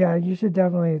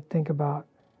definitely think about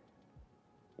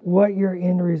what your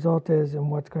end result is and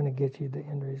what's going to get you the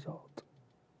end result.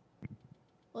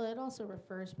 Well, it also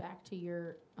refers back to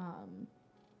your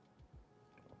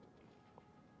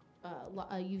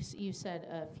you said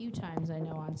a few times, I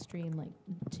know, on stream, like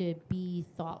to be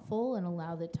thoughtful and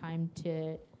allow the time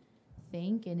to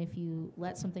think. And if you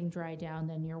let something dry down,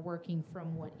 then you're working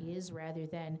from what is rather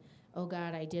than, oh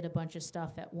God, I did a bunch of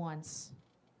stuff at once.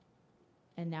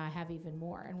 and now I have even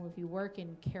more. And if you work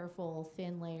in careful,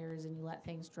 thin layers and you let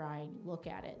things dry and you look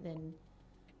at it, then,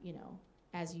 you know,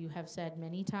 as you have said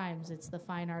many times, it's the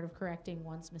fine art of correcting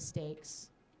one's mistakes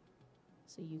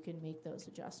so you can make those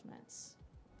adjustments.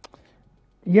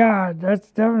 Yeah,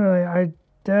 I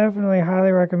definitely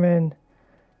highly recommend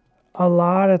a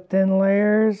lot of thin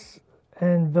layers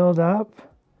and build up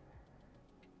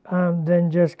than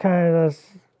just kind of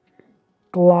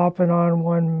glopping on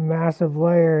one massive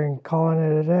layer and calling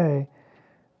it a day.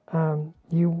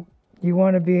 You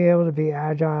want to be able to be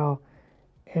agile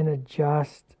and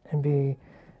adjust and be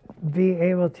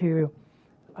able to.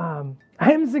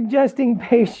 I'm suggesting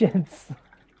patience.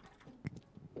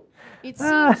 It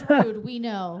seems rude, we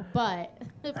know, but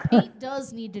the paint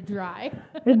does need to dry.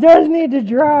 It does need to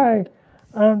dry.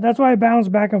 That's why I bounce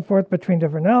back and forth between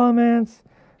different elements.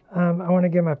 I want to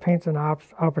give my paints an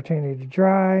opportunity to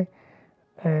dry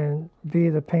and be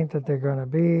the paint that they're going to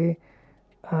be.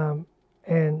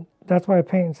 And that's why I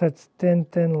paint in such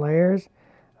thin layers.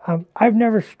 I've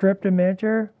never stripped a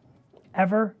miniature,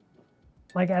 ever,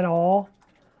 like at all.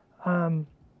 I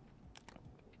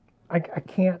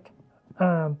can't.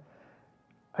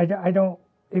 I don't.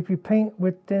 If you paint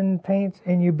with thin paints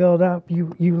and you build up,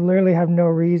 you literally have no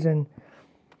reason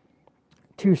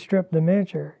to strip the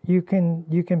miniature. You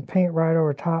can paint right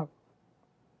over top.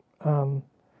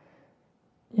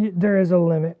 There is a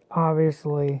limit,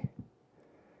 obviously.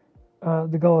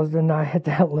 The goal is to not hit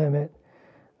that limit,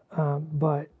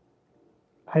 but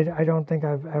I don't think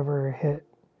I've ever hit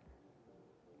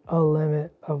a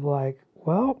limit of like,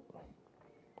 well,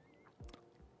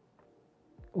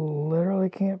 literally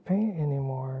can't paint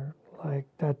anymore. Like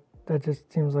that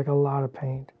just seems like a lot of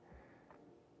paint,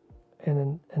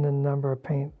 and a number of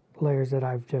paint layers that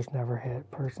I've just never hit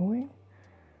personally.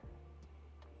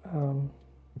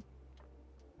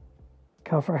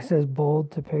 Calfry says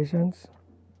bold to patience.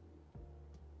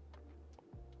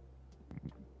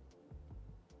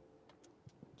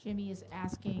 Jimmy is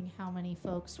asking how many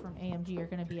folks from AMG are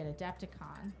going to be at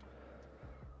Adepticon.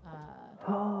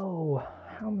 Oh,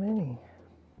 how many?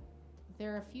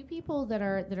 There are a few people that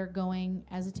are going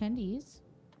as attendees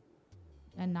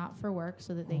and not for work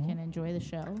so that they can enjoy the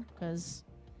show, because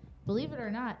believe it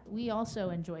or not, we also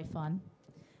enjoy fun.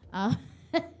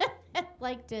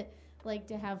 like to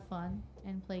have fun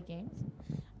and play games.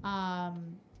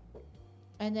 And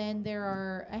then there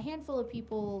are a handful of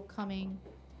people coming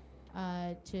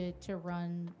to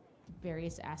run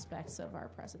various aspects of our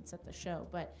presence at the show,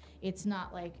 but it's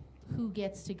not like who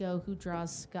gets to go, who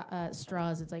draws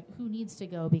straws. It's like who needs to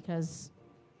go because,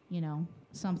 you know,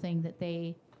 something that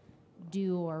they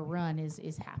do or run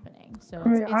is happening. So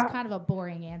it's kind of a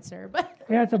boring answer, but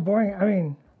yeah, it's a boring. I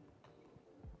mean,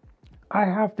 I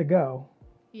have to go.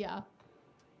 Yeah.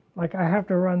 Like I have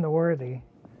to run the worthy.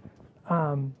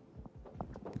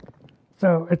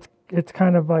 So it's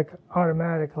kind of like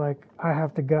automatic. Like I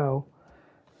have to go.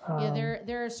 Yeah,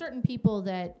 there are certain people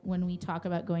that when we talk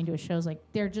about going to a show, like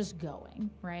they're just going,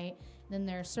 right? Then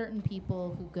there are certain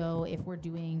people who go if we're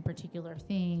doing particular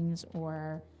things,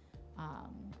 or,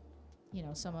 you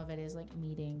know, some of it is like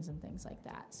meetings and things like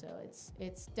that. So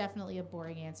it's definitely a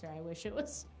boring answer. I wish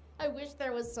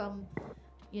there was some,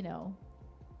 you know,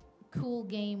 cool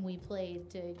game we played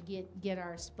to get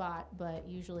our spot, but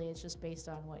usually it's just based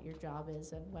on what your job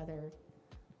is and whether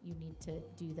you need to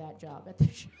do that job at the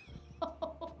show.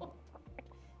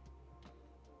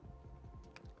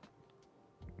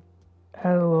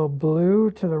 Add a little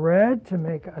blue to the red to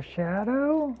make a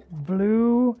shadow.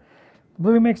 Blue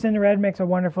mixed into red makes a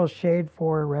wonderful shade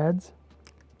for reds.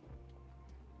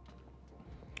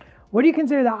 What do you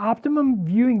consider the optimum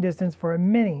viewing distance for a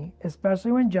mini,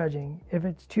 especially when judging? If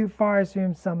it's too far,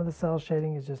 assume some of the cell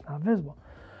shading is just not visible.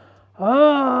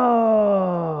 Oh.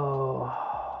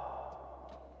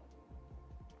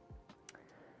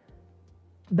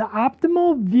 The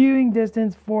optimal viewing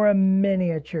distance for a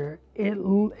miniature,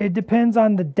 it depends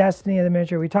on the destiny of the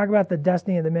miniature. We talk about the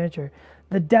destiny of the miniature.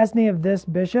 The destiny of this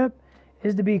bishop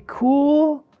is to be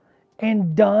cool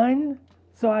and done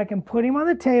so I can put him on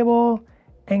the table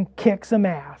and kick some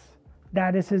ass.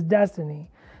 That is his destiny.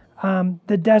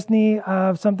 The destiny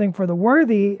of something for the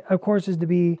worthy, of course, is to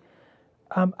be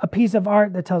a piece of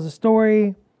art that tells a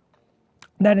story,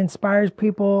 that inspires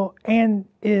people, and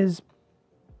is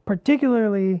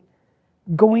particularly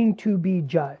going to be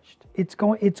judged. It's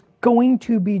going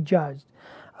to be judged.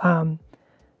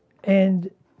 And,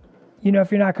 you know,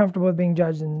 if you're not comfortable with being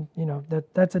judged, and, you know,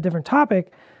 that's a different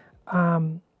topic.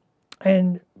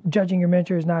 And judging your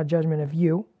miniature is not a judgment of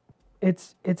you.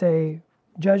 It's a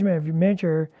judgment of your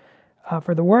miniature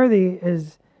for the worthy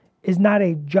is not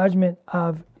a judgment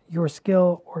of your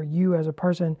skill or you as a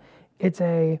person. It's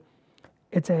a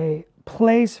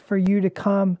place for you to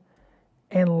come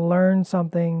and learn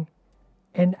something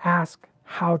and ask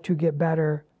how to get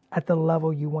better at the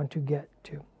level you want to get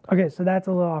to. Okay, so that's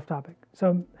a little off topic.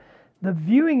 So the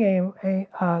viewing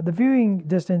the viewing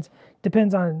distance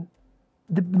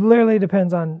literally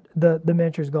depends on the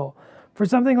miniature's goal. For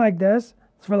something like this,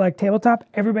 for like tabletop,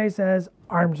 everybody says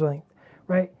arm's length,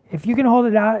 right? If you can hold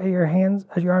it out at your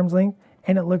arm's length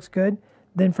and it looks good,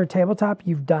 then for tabletop,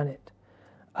 you've done it.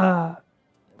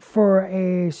 For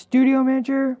a studio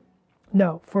miniature,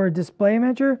 no, for a display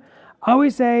miniature, I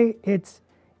always say it's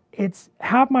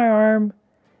half my arm,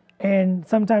 and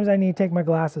sometimes I need to take my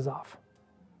glasses off.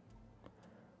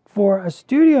 For a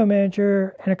studio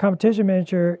miniature and a competition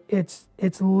miniature, it's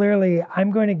literally, I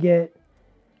want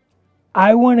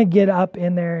to get up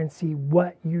in there and see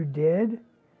what you did.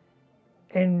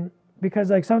 And because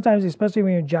like sometimes, especially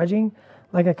when you're judging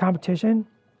like a competition,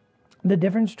 the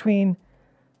difference between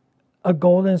a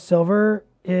gold and silver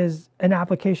is an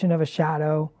application of a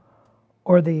shadow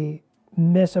or the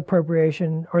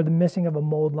misappropriation or the missing of a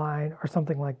mold line or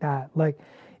something like that. Like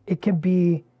it can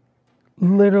be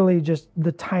literally just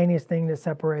the tiniest thing that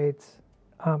separates.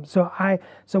 So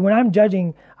when I'm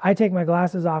judging, I take my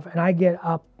glasses off and I get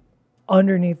up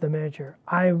underneath the miniature.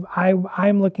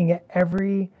 I'm looking at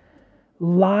every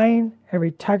line,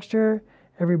 every texture,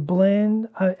 every blend,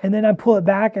 and then I pull it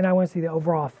back and I want to see the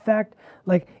overall effect.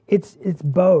 Like it's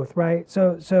both, right?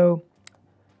 So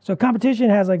competition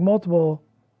has like multiple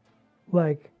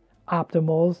like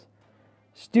optimals.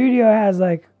 Studio has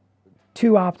like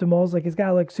 2 optimals. Like it's got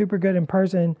to look super good in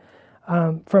person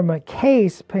from a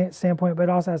case standpoint, but it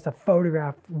also has to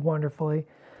photograph wonderfully.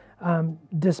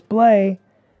 Display,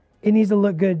 it needs to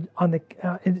look good on the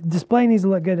display needs to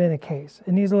look good in a case.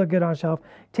 It needs to look good on shelf.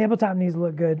 Tabletop needs to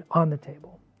look good on the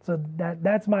table. So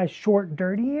that's my short,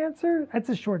 dirty answer. That's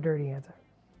a short, dirty answer.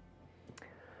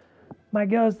 My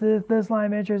goes to this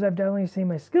line miniatures. I've definitely seen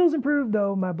my skills improve,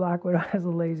 though my Black Widow has a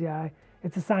lazy eye.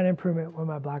 It's a sign of improvement when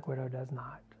my Black Widow does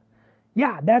not.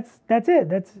 Yeah, that's it.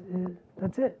 That's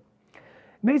it. It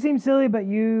may seem silly, but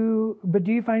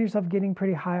do you find yourself getting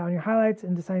pretty high on your highlights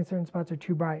and deciding certain spots are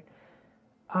too bright?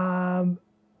 I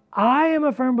am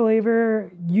a firm believer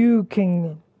you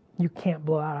can't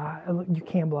blow out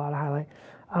a highlight.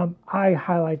 I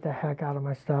highlight the heck out of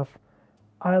my stuff.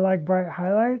 I like bright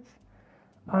highlights.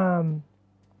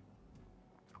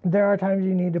 There are times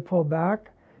you need to pull back.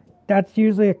 That's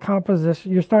usually a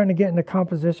composition. You're starting to get into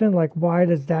composition. Like, why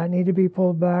does that need to be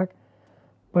pulled back,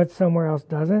 but somewhere else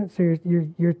doesn't? So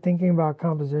you're thinking about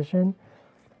composition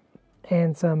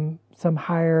and some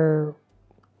higher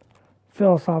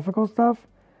philosophical stuff.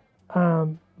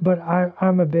 But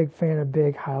I'm a big fan of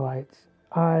big highlights.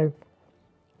 I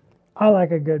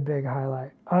like a good big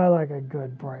highlight. I like a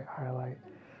good bright highlight.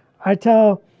 I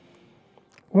tell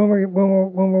when we're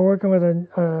working with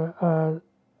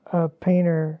a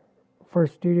painter for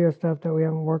studio stuff that we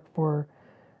haven't worked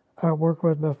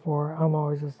with before, I'm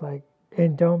always just like,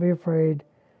 and don't be afraid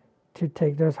to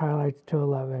take those highlights to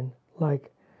 11.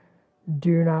 Like,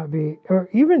 do not be, or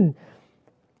even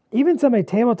somebody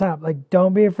tabletop, like,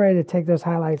 don't be afraid to take those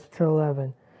highlights to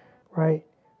 11, right?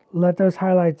 Let those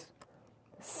highlights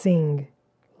sing.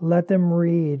 Let them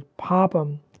read. Pop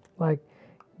them. Like,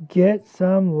 get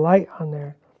some light on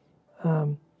there.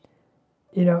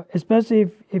 Especially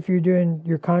if you're doing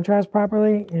your contrast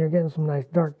properly and you're getting some nice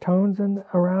dark tones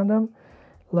around them,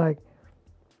 like,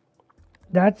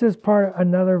 that's just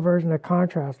another version of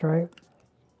contrast, right?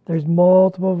 There's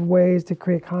multiple ways to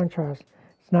create contrast.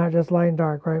 It's not just light and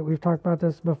dark, right? We've talked about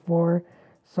this before.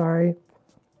 Sorry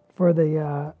for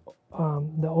the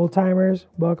old timers.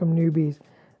 Welcome newbies.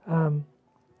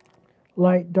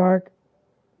 Light, dark,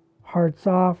 hard,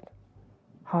 soft,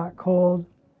 hot, cold,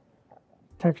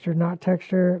 texture, not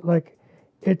texture. Like,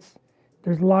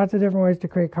 there's lots of different ways to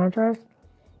create contrast.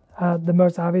 The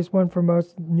most obvious one for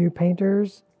most new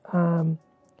painters or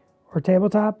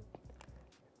tabletop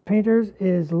painters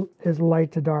is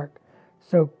light to dark.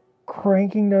 So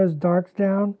cranking those darks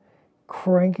down,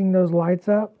 cranking those lights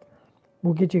up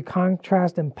will get you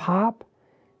contrast and pop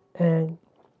and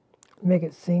make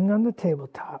it sing on the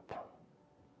tabletop.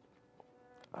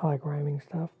 I like rhyming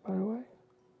stuff, by the way.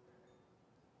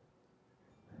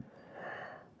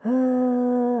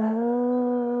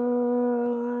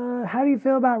 How do you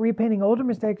feel about repainting older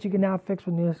mistakes you can now fix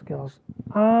with new skills?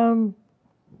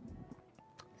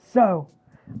 So,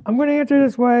 I'm going to answer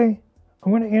this way.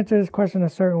 I'm going to answer this question a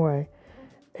certain way.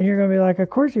 And you're going to be like, of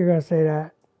course you're going to say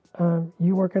that.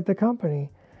 You work at the company.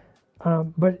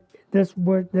 But this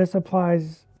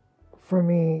applies for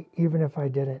me even if I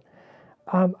didn't.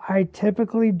 I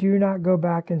typically do not go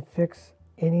back and fix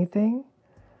anything.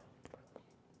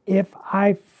 If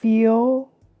I feel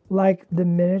like the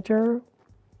miniature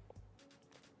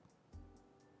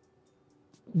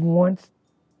wants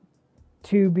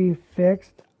to be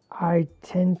fixed, I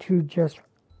tend to just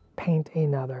paint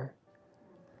another.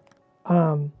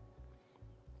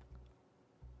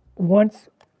 Once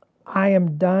I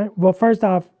am done, well, first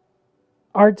off,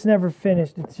 art's never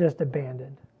finished, it's just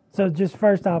abandoned. So just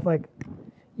first off, like,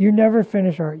 you never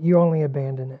finish art, you only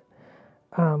abandon it.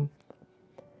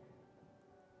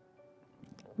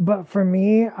 But for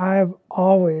me, I've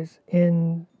always,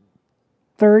 in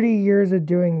 30 years of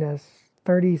doing this,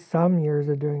 30 some years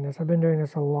of doing this, I've been doing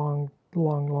this a long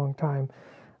time.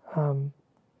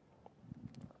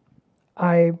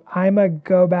 I'm a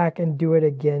go back and do it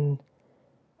again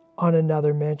on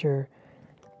another miniature.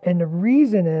 And the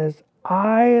reason is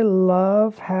I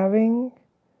love having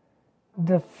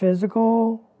the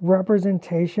physical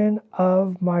representation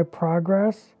of my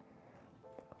progress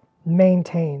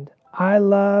maintained. I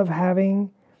love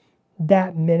having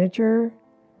that miniature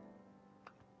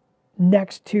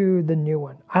next to the new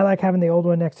one. I like having the old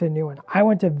one next to the new one. I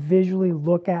want to visually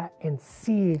look at and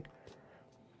see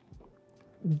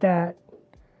that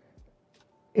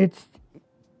it's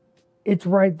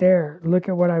right there. Look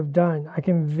at what I've done. I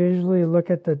can visually look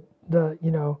at the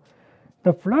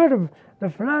flood of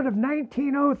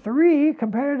 1903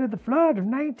 compared to the flood of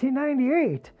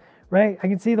 1998, right? I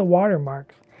can see the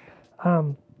watermarks.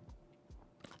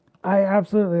 I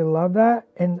absolutely love that,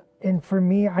 and for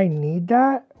me, I need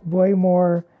that way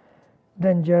more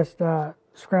than just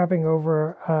scrapping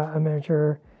over a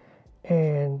miniature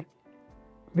and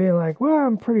being like, well,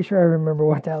 I'm pretty sure I remember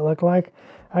what that looked like.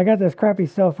 I got this crappy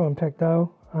cell phone pic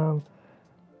though.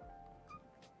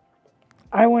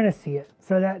 I want to see it,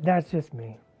 so that's just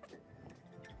me.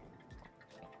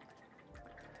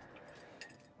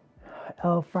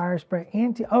 Fire spray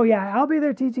oh yeah, I'll be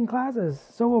there teaching classes.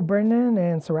 So will Brendan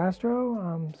and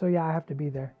Sarastro. So yeah, I have to be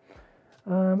there.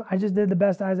 I just did the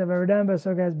best eyes I've ever done, but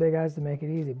Ahsoka has big eyes to make it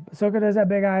easy. Ahsoka does have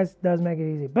big eyes, does make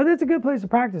it easy. But it's a good place to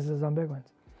practice is on big ones.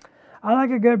 I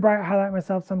like a good bright highlight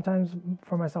myself sometimes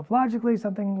for myself logically.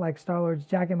 Something like Star-Lord's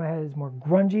jacket in my head is more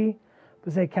grungy,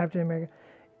 but say Captain America.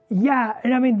 Yeah,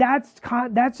 and I mean, that's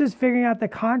just figuring out the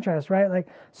contrast, right? Like,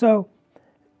 so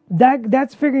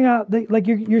that's figuring out, like,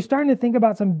 you're starting to think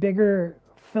about some bigger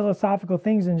philosophical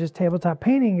things than just tabletop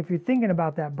painting. If you're thinking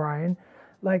about that, Brian,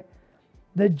 like,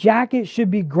 the jacket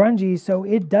should be grungy so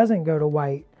it doesn't go to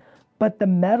white, but the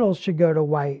metals should go to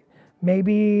white.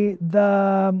 Maybe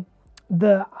the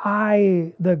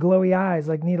glowy eyes,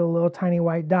 like, need a little tiny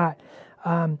white dot.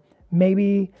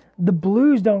 Maybe the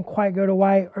blues don't quite go to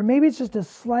white, or maybe it's just a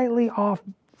slightly off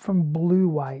from blue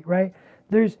white, right?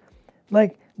 There's,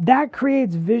 like, that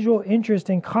creates visual interest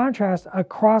and contrast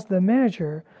across the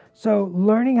miniature. So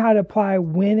learning how to apply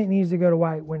when it needs to go to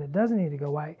white, when it doesn't need to go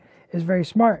white, is very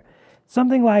smart.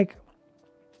 Something like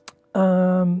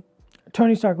Tony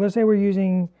Stark. Let's say we're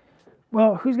using,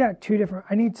 well, who's got two different?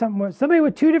 I need somebody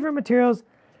with two different materials,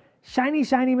 shiny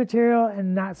material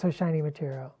and not so shiny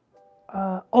material.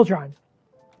 Ultron.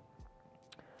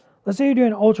 Let's say you're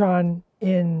doing Ultron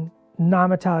in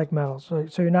non-metallic metals.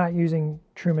 So you're not using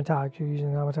true metallics, you're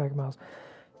using non-metallic metals.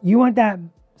 You want that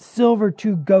silver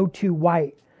to go to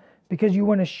white because you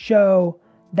want to show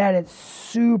that it's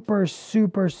super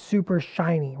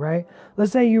shiny, right?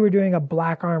 Let's say you were doing a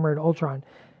black armored Ultron.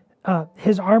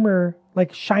 His armor,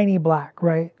 like shiny black,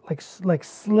 right? Like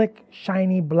slick,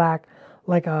 shiny black,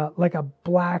 like a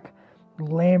black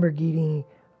Lamborghini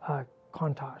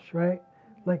Countach, right?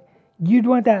 Like, you'd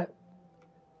want that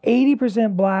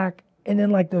 80% black, and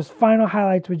then like those final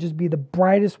highlights would just be the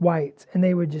brightest whites, and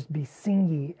they would just be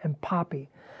singy and poppy.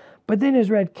 But then his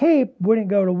red cape wouldn't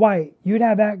go to white. You'd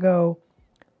have that go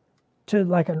to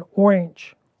like an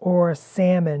orange or a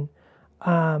salmon,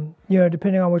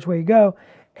 depending on which way you go.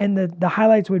 And the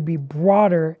highlights would be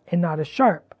broader and not as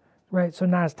sharp, right? So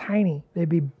not as tiny. They'd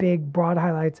be big, broad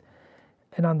highlights.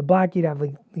 And on the black, you'd have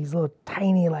like these little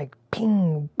tiny, like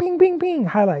ping, bing, bing, bing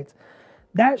highlights.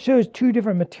 That shows two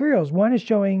different materials. One is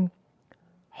showing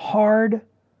hard,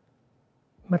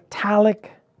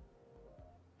 metallic,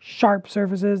 sharp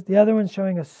surfaces. The other one's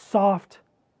showing a soft,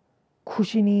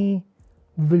 cushiony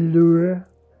velour,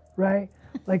 right?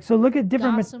 Like, so look at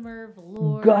different Gossamer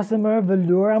velour. Gossamer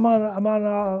velour.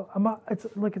 It's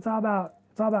all about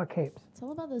capes. It's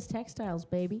all about those textiles,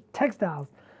 baby. Textiles.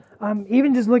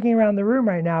 Even just looking around the room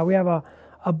right now, we have a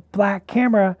black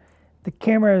camera. The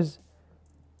camera is,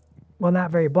 well,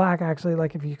 not very black actually.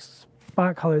 Like, if you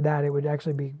spot colored that, it would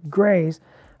actually be grays.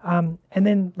 And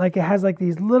then like it has like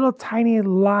these little tiny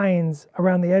lines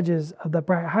around the edges of the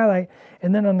bright highlight,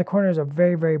 and then on the corners a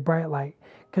very, very bright light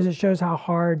because it shows how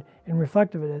hard and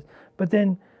reflective it is. But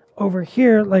then over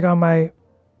here, like on my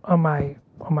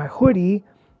hoodie,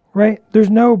 right, there's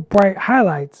no bright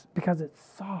highlights because it's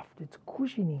soft, it's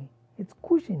cushiony. It's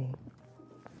cushiony.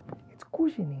 It's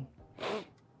cushiony.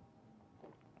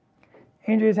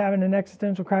 Andrea's having an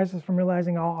existential crisis from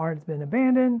realizing all art has been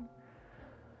abandoned.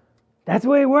 That's the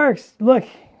way it works. Look,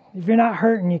 if you're not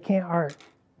hurting, you can't art.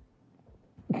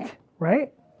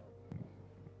 Right?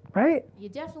 Right? You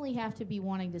definitely have to be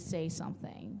wanting to say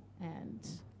something, and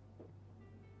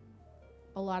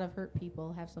a lot of hurt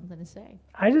people have something to say.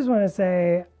 I just want to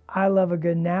say I love a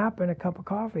good nap and a cup of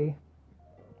coffee.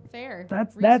 Fair.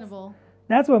 That's reasonable.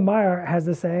 That's what my art has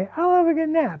to say. I love a good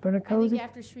nap and a I cozy. think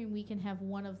after stream we can have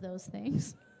one of those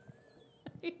things.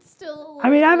 It's still. I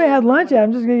mean, I haven't had lunch yet.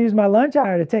 I'm just going to use my lunch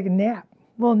hour to take a nap.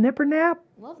 A little nipper nap.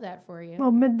 Love that for you. A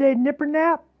little midday nipper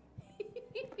nap.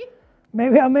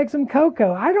 Maybe I'll make some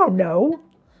cocoa. I don't know.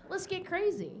 Let's get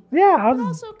crazy. Yeah, But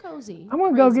also cozy. I'm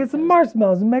going to go get some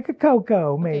marshmallows and make a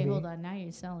cocoa, maybe. Okay, hold on. Now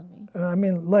you're selling me. I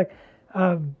mean, look,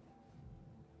 I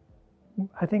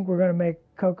think we're going to make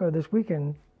cocoa this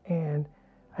weekend, and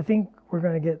I think we're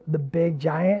going to get the big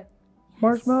giant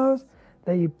marshmallows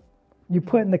that you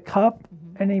put in the cup,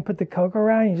 and then you put the cocoa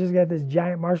around, and you just get this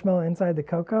giant marshmallow inside the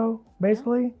cocoa,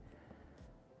 basically.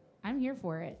 I'm here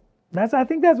for it. I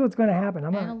think that's what's going to happen.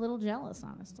 I'm a little jealous,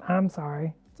 honestly. I'm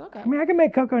sorry. It's okay. I mean, I can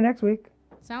make cocoa next week.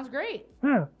 Sounds great.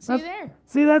 Yeah, See you there.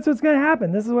 See, that's what's going to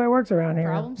happen. This is the way it works around here.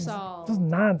 Problem solved. This is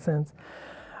nonsense.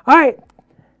 All right.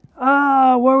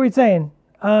 What were we saying?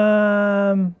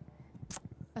 Aside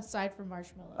from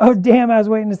marshmallows. Oh, damn, I was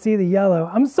waiting to see the yellow.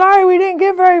 I'm sorry we didn't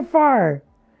get very far.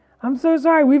 I'm so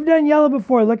sorry. We've done yellow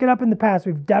before. Look it up in the past.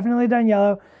 We've definitely done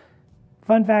yellow.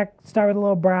 Fun fact, start with a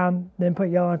little brown, then put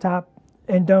yellow on top.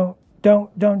 And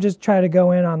don't just try to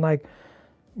go in on like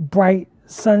bright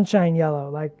sunshine yellow.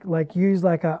 Like use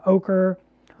like a ochre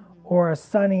or a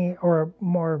sunny or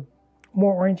more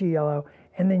orangey yellow,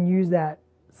 and then use that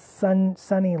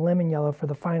sunny lemon yellow for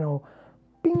the final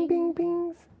bing bing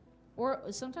bings. Or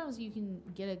sometimes you can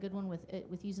get a good one with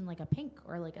using like a pink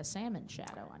or like a salmon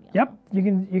shadow on yellow.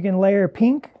 Yep, you can layer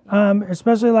pink,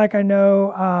 especially like I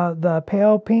know the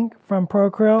pale pink from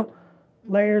Pro Acryl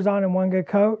layers on in one good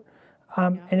coat,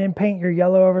 and then paint your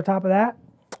yellow over top of that.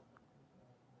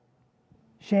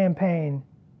 Champagne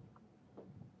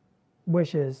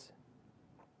wishes.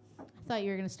 I thought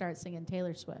you were gonna start singing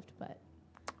Taylor Swift, but.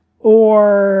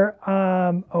 Or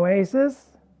Oasis.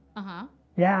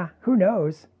 Yeah, who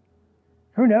knows?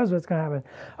 Who knows what's going to happen?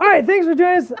 All right, thanks for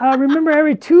joining us. Remember,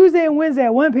 every Tuesday and Wednesday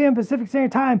at 1 p.m. Pacific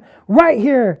Standard Time, right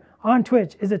here on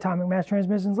Twitch, is Atomic Mass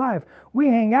Transmissions Live. We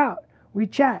hang out, we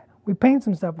chat, we paint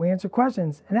some stuff, we answer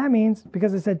questions. And that means,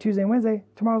 because I said Tuesday and Wednesday,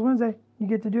 tomorrow's Wednesday, you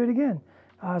get to do it again.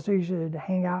 So you should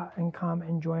hang out and come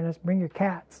and join us. Bring your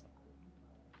cats,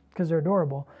 because they're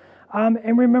adorable.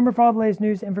 And remember, for all the latest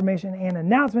news, information, and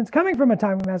announcements coming from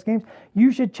Atomic Mass Games,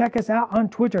 you should check us out on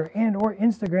Twitter and or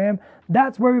Instagram.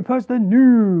 That's where we post the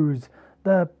news,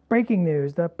 the breaking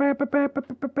news, the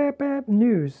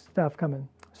news stuff coming.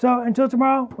 So until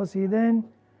tomorrow, we'll see you then.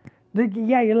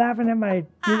 Yeah, you're laughing at my...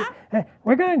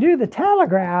 We're going to do the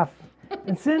telegraph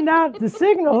and send out the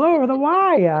signal over the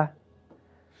wire.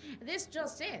 This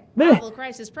just in. Marvel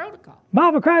Crisis Protocol.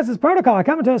 Marvel Crisis Protocol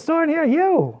coming to a store near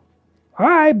you. All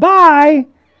right, bye.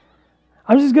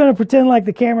 I'm just going to pretend like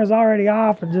the camera's already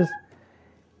off and just,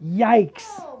 yikes.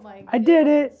 Oh my goodness. I did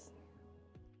it.